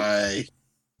 Michael. Bye.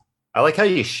 I like how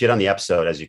you shit on the episode as you